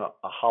of being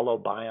a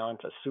holobiont,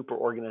 a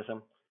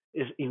superorganism,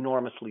 is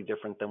enormously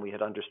different than we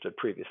had understood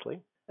previously.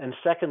 And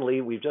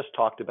secondly, we've just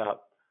talked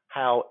about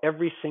how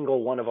every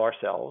single one of our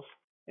cells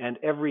and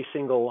every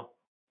single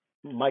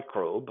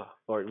microbe,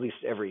 or at least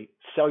every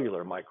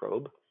cellular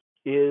microbe,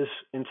 is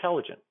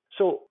intelligent.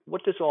 So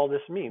what does all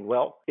this mean?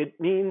 Well, it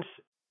means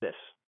this.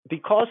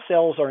 Because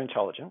cells are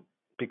intelligent,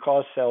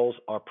 because cells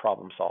are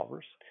problem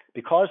solvers,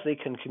 because they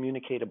can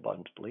communicate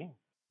abundantly,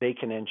 they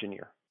can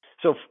engineer.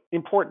 So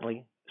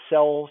importantly,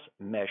 cells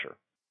measure.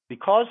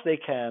 Because they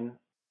can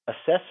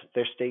assess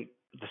their state,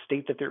 the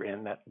state that they're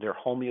in, that their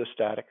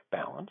homeostatic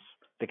balance,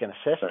 they can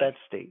assess that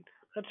state.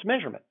 That's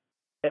measurement.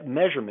 That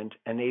measurement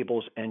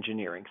enables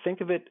engineering.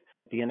 Think of it,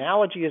 the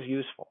analogy is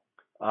useful.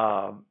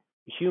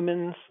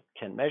 Humans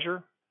can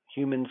measure,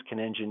 humans can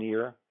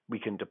engineer. We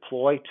can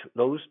deploy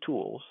those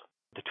tools,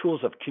 the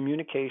tools of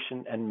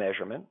communication and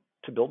measurement,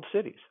 to build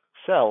cities.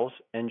 Cells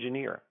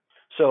engineer.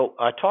 So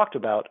I talked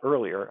about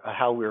earlier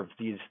how we're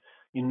these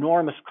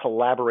enormous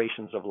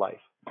collaborations of life.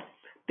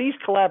 These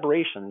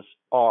collaborations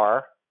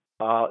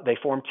they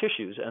form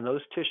tissues, and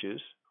those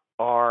tissues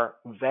are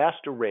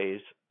vast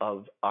arrays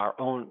of our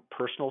own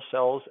personal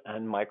cells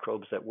and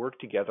microbes that work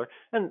together.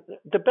 And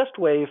the best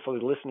way for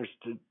the listeners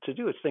to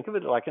do it is think of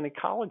it like an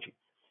ecology.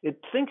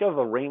 Think of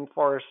a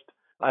rainforest.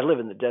 I live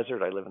in the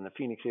desert. I live in the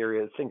Phoenix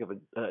area. Think of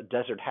a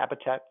desert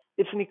habitat.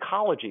 It's an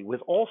ecology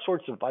with all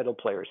sorts of vital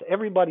players.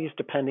 Everybody's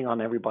depending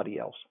on everybody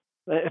else.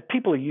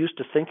 People are used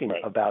to thinking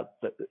about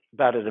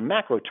it in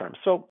macro terms.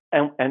 So,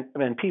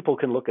 and people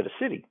can look at a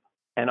city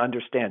and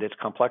understand its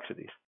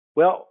complexities.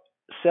 Well,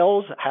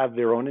 cells have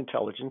their own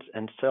intelligence,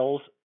 and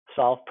cells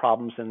solve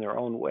problems in their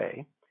own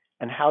way.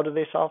 And how do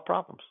they solve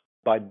problems?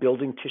 By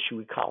building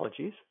tissue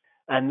ecologies.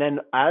 And then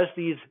as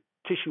these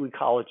tissue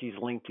ecologies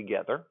link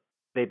together,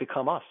 they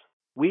become us.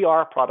 We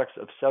are products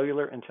of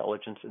cellular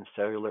intelligence and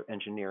cellular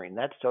engineering.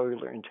 That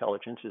cellular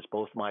intelligence is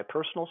both my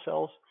personal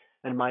cells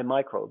and my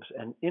microbes.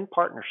 And in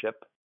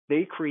partnership,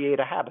 they create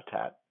a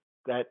habitat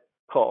that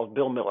called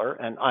Bill Miller.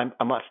 And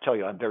I must tell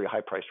you, I'm very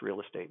high-priced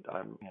real estate.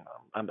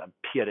 I'm a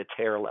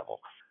pied-à-terre level.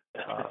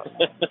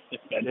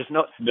 There's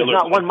not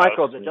one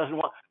microbe that doesn't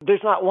want.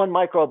 There's not one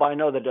microbe I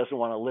know that doesn't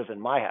want to live in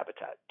my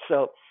habitat.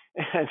 So,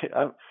 and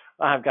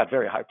I've got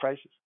very high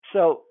prices.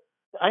 So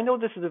I know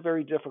this is a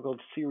very difficult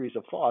series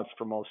of thoughts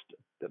for most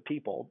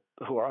people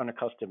who are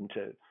unaccustomed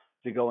to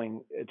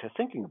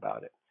thinking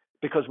about it,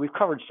 because we've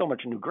covered so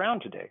much new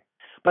ground today.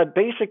 But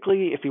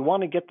basically, if you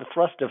want to get the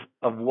thrust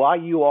of why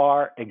you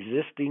are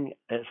existing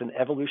as an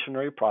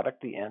evolutionary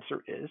product, the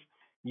answer is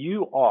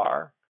you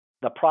are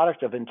the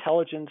product of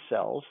intelligent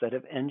cells that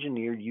have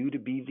engineered you to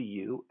be the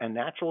you, and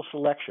natural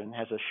selection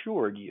has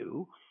assured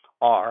you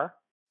are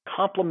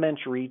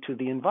complementary to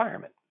the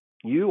environment.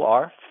 You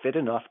are fit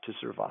enough to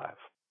survive.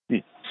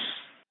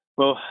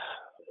 Well,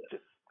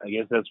 I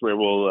guess that's where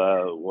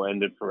we'll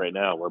end it for right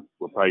now. We're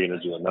probably going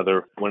to do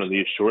another one of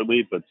these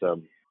shortly, but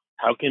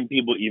how can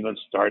people even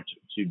start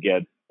to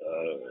get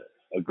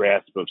a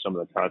grasp of some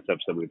of the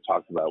concepts that we've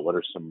talked about? What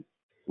are some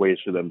ways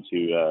for them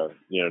to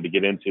to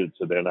get into it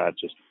so they're not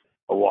just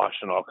awash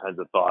in all kinds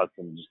of thoughts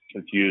and just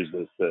confused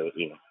as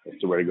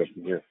to where to go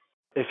from here?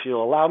 If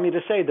you'll allow me to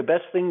say, the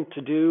best thing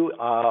to do,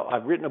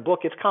 I've written a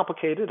book. It's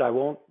complicated. I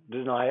won't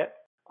deny it.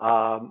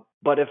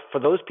 But if for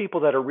those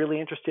people that are really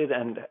interested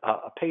and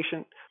a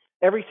patient,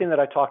 everything that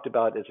I talked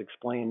about is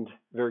explained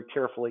very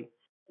carefully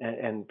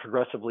and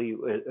progressively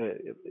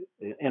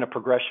in a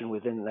progression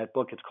within that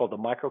book. It's called The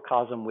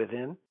Microcosm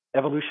Within,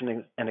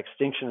 Evolution and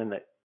Extinction in the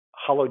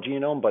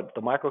Hologenome, but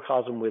The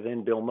Microcosm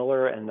Within, Bill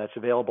Miller, and that's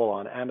available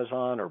on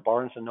Amazon or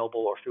Barnes &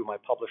 Noble or through my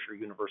publisher,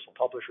 Universal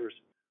Publishers.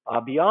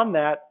 Beyond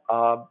that,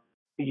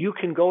 you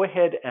can go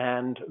ahead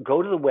and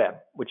go to the web,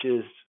 which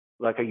is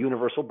like a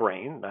universal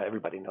brain.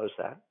 Everybody knows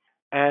that.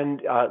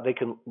 And they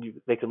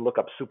can look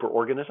up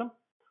superorganism,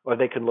 or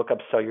they can look up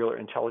cellular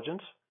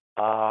intelligence,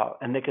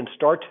 and they can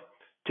start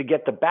to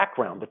get the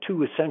background, the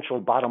two essential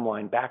bottom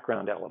line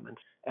background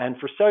elements. And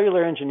for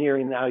cellular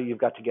engineering, now you've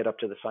got to get up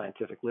to the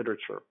scientific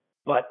literature.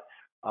 But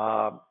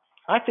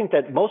I think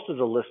that most of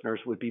the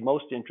listeners would be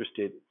most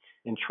interested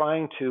in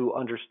trying to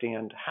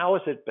understand how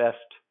is it best,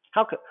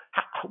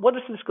 what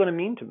is this going to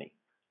mean to me?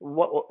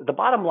 The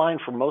bottom line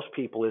for most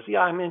people is, yeah,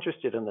 I'm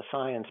interested in the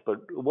science, but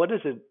what is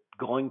it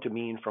going to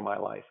mean for my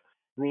life?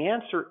 And the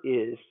answer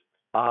is,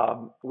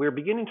 we're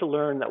beginning to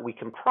learn that we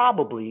can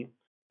probably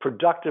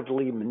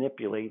productively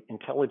manipulate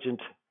intelligent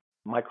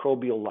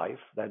microbial life.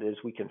 That is,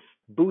 we can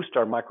boost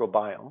our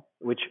microbiome,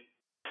 which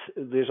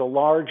there's a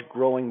large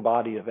growing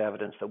body of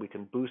evidence that we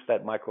can boost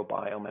that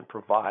microbiome and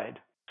provide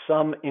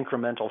some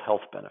incremental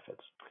health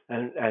benefits.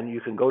 And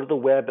you can go to the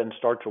web and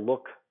start to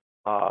look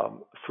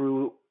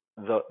through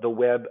the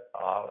web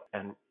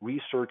and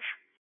research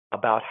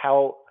about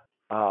how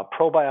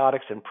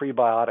probiotics and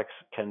prebiotics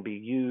can be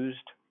used.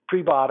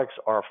 Prebiotics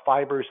are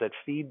fibers that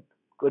feed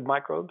good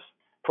microbes.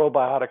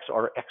 Probiotics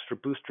are extra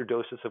booster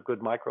doses of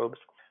good microbes.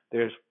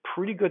 There's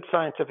pretty good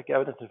scientific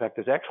evidence. In fact,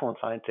 there's excellent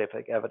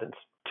scientific evidence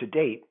to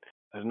date.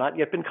 It has not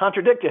yet been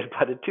contradicted,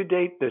 but to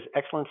date, there's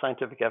excellent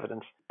scientific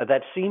evidence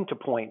that seem to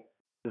point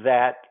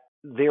that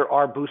there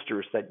are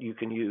boosters that you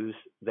can use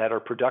that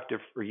are productive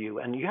for you,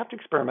 and you have to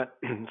experiment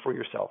for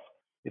yourself.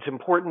 It's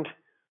important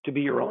to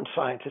be your own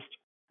scientist.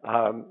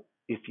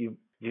 If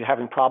you're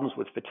having problems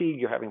with fatigue,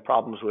 you're having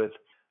problems with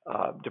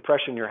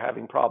depression, you're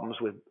having problems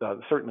with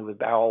certainly with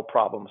bowel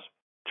problems,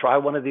 try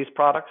one of these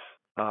products,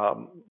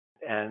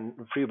 and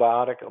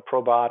prebiotic or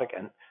probiotic,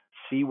 and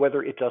see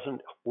whether it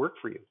doesn't work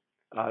for you.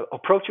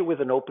 Approach it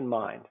with an open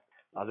mind.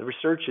 The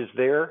research is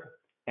there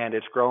and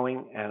it's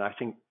growing, and I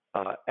think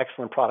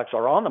excellent products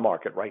are on the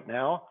market right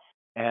now,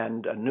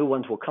 and new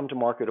ones will come to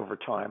market over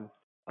time.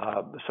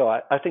 So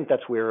I think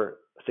that's where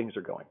things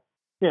are going.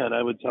 Yeah, and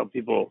I would tell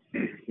people,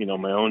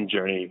 my own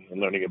journey in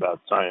learning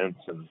about science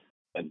and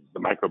the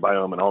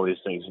microbiome and all these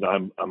things.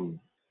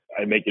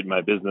 I make it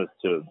my business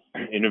to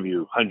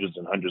interview hundreds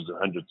and hundreds and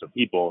hundreds of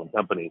people and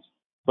companies,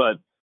 but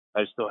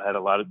I still had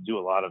do a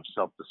lot of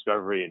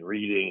self-discovery and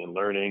reading and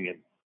learning. And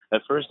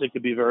at first it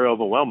could be very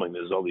overwhelming.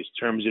 There's all these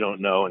terms you don't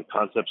know and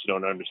concepts you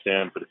don't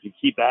understand, but if you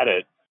keep at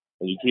it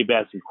and you keep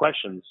asking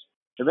questions,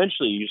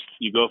 eventually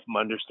you go from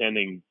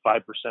understanding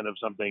 5% of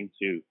something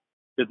to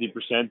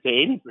 50% to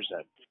 80%.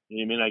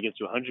 You may not get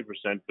to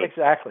 100%, but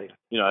exactly.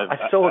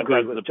 I so agree.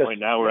 I've gotten to the point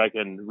now where I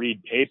can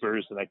read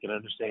papers and I can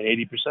understand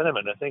 80% of it.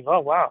 And I think, oh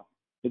wow,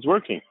 it's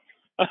working.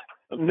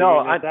 No,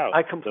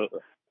 I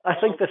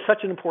think that's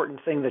such an important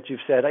thing that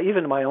you've said.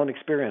 Even in my own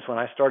experience, when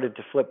I started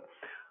to flip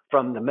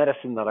from the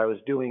medicine that I was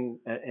doing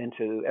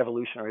into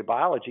evolutionary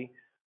biology,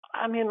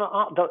 I mean,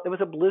 it was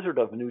a blizzard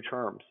of new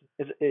terms.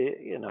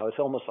 It's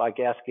almost like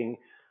asking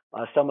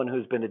someone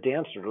who's been a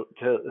dancer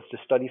to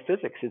study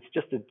physics. It's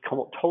just a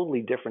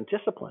totally different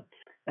discipline.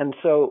 And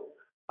so,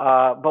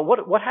 but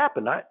what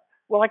happened?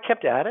 I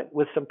kept at it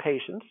with some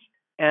patience.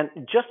 And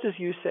just as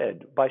you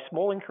said, by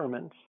small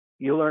increments,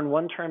 you learn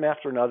one term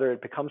after another,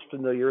 it becomes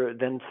familiar,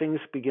 then things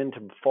begin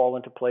to fall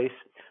into place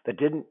that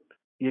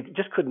you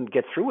just couldn't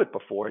get through it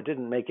before. It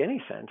didn't make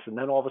any sense. And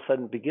then all of a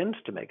sudden it begins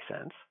to make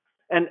sense.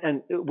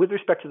 And with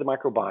respect to the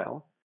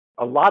microbiome,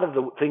 a lot of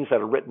the things that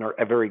are written are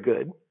very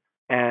good.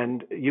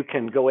 And you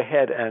can go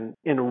ahead and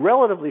in a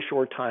relatively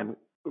short time,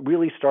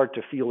 really start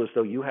to feel as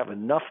though you have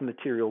enough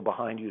material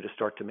behind you to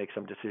start to make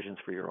some decisions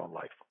for your own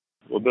life.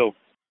 Well, Bill,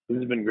 this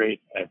has been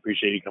great. I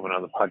appreciate you coming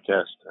on the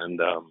podcast.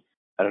 And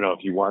I don't know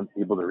if you want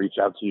people to reach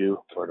out to you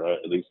or to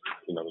at least,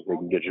 they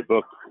can get your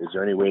book. Is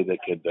there any way they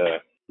could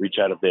reach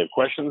out if they have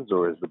questions,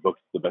 or is the book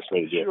the best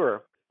way to do it?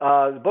 Sure.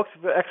 The books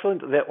are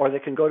excellent, or they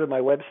can go to my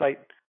website,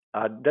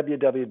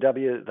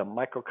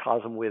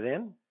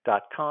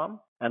 www.themicrocosmwithin.com.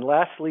 And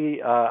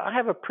lastly, I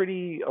have a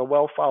pretty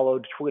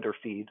well-followed Twitter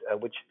feed,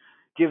 which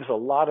gives a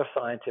lot of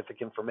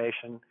scientific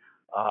information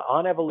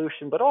on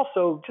evolution, but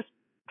also just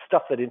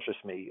stuff that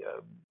interests me,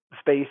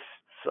 space,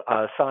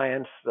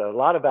 science, a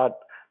lot about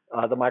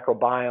the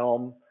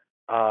microbiome,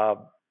 a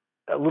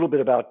little bit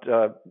about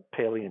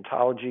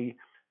paleontology,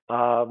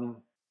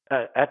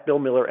 at Bill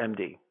Miller,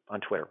 MD,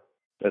 on Twitter.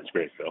 That's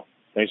great, Phil.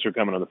 Thanks for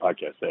coming on the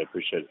podcast. I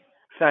appreciate it.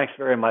 Thanks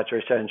very much,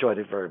 Rich. I enjoyed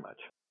it very much.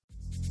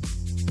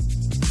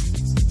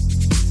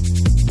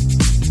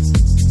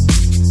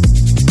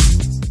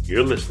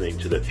 You're listening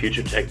to the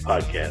Future Tech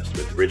Podcast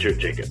with Richard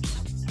Jacobs.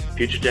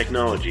 Future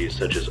technologies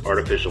such as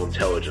artificial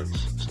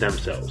intelligence, stem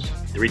cells,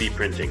 3D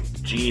printing,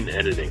 gene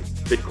editing,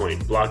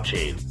 Bitcoin,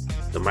 blockchain,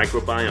 the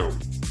microbiome,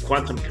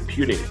 quantum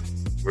computing,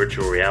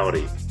 virtual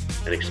reality,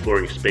 and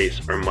exploring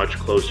space are much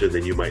closer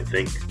than you might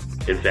think.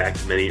 In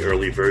fact, many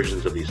early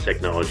versions of these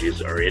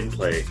technologies are in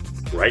play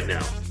right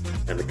now,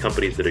 and the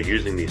companies that are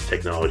using these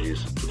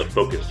technologies are the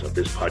focus of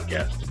this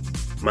podcast.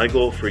 My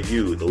goal for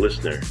you, the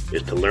listener,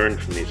 is to learn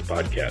from these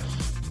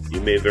podcasts. You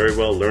may very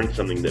well learn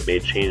something that may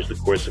change the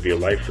course of your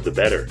life for the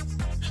better,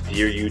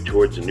 steer you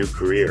towards a new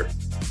career,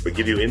 or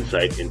give you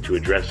insight into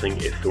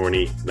addressing a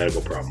thorny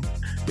medical problem.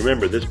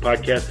 Remember, this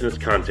podcast and its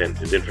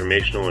content is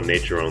informational in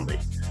nature only.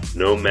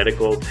 No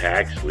medical,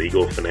 tax,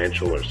 legal,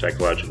 financial, or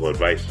psychological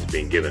advice is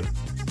being given.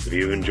 If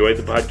you've enjoyed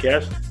the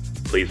podcast,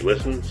 please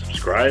listen,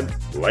 subscribe,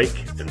 like,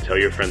 and tell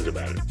your friends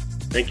about it.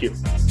 Thank you.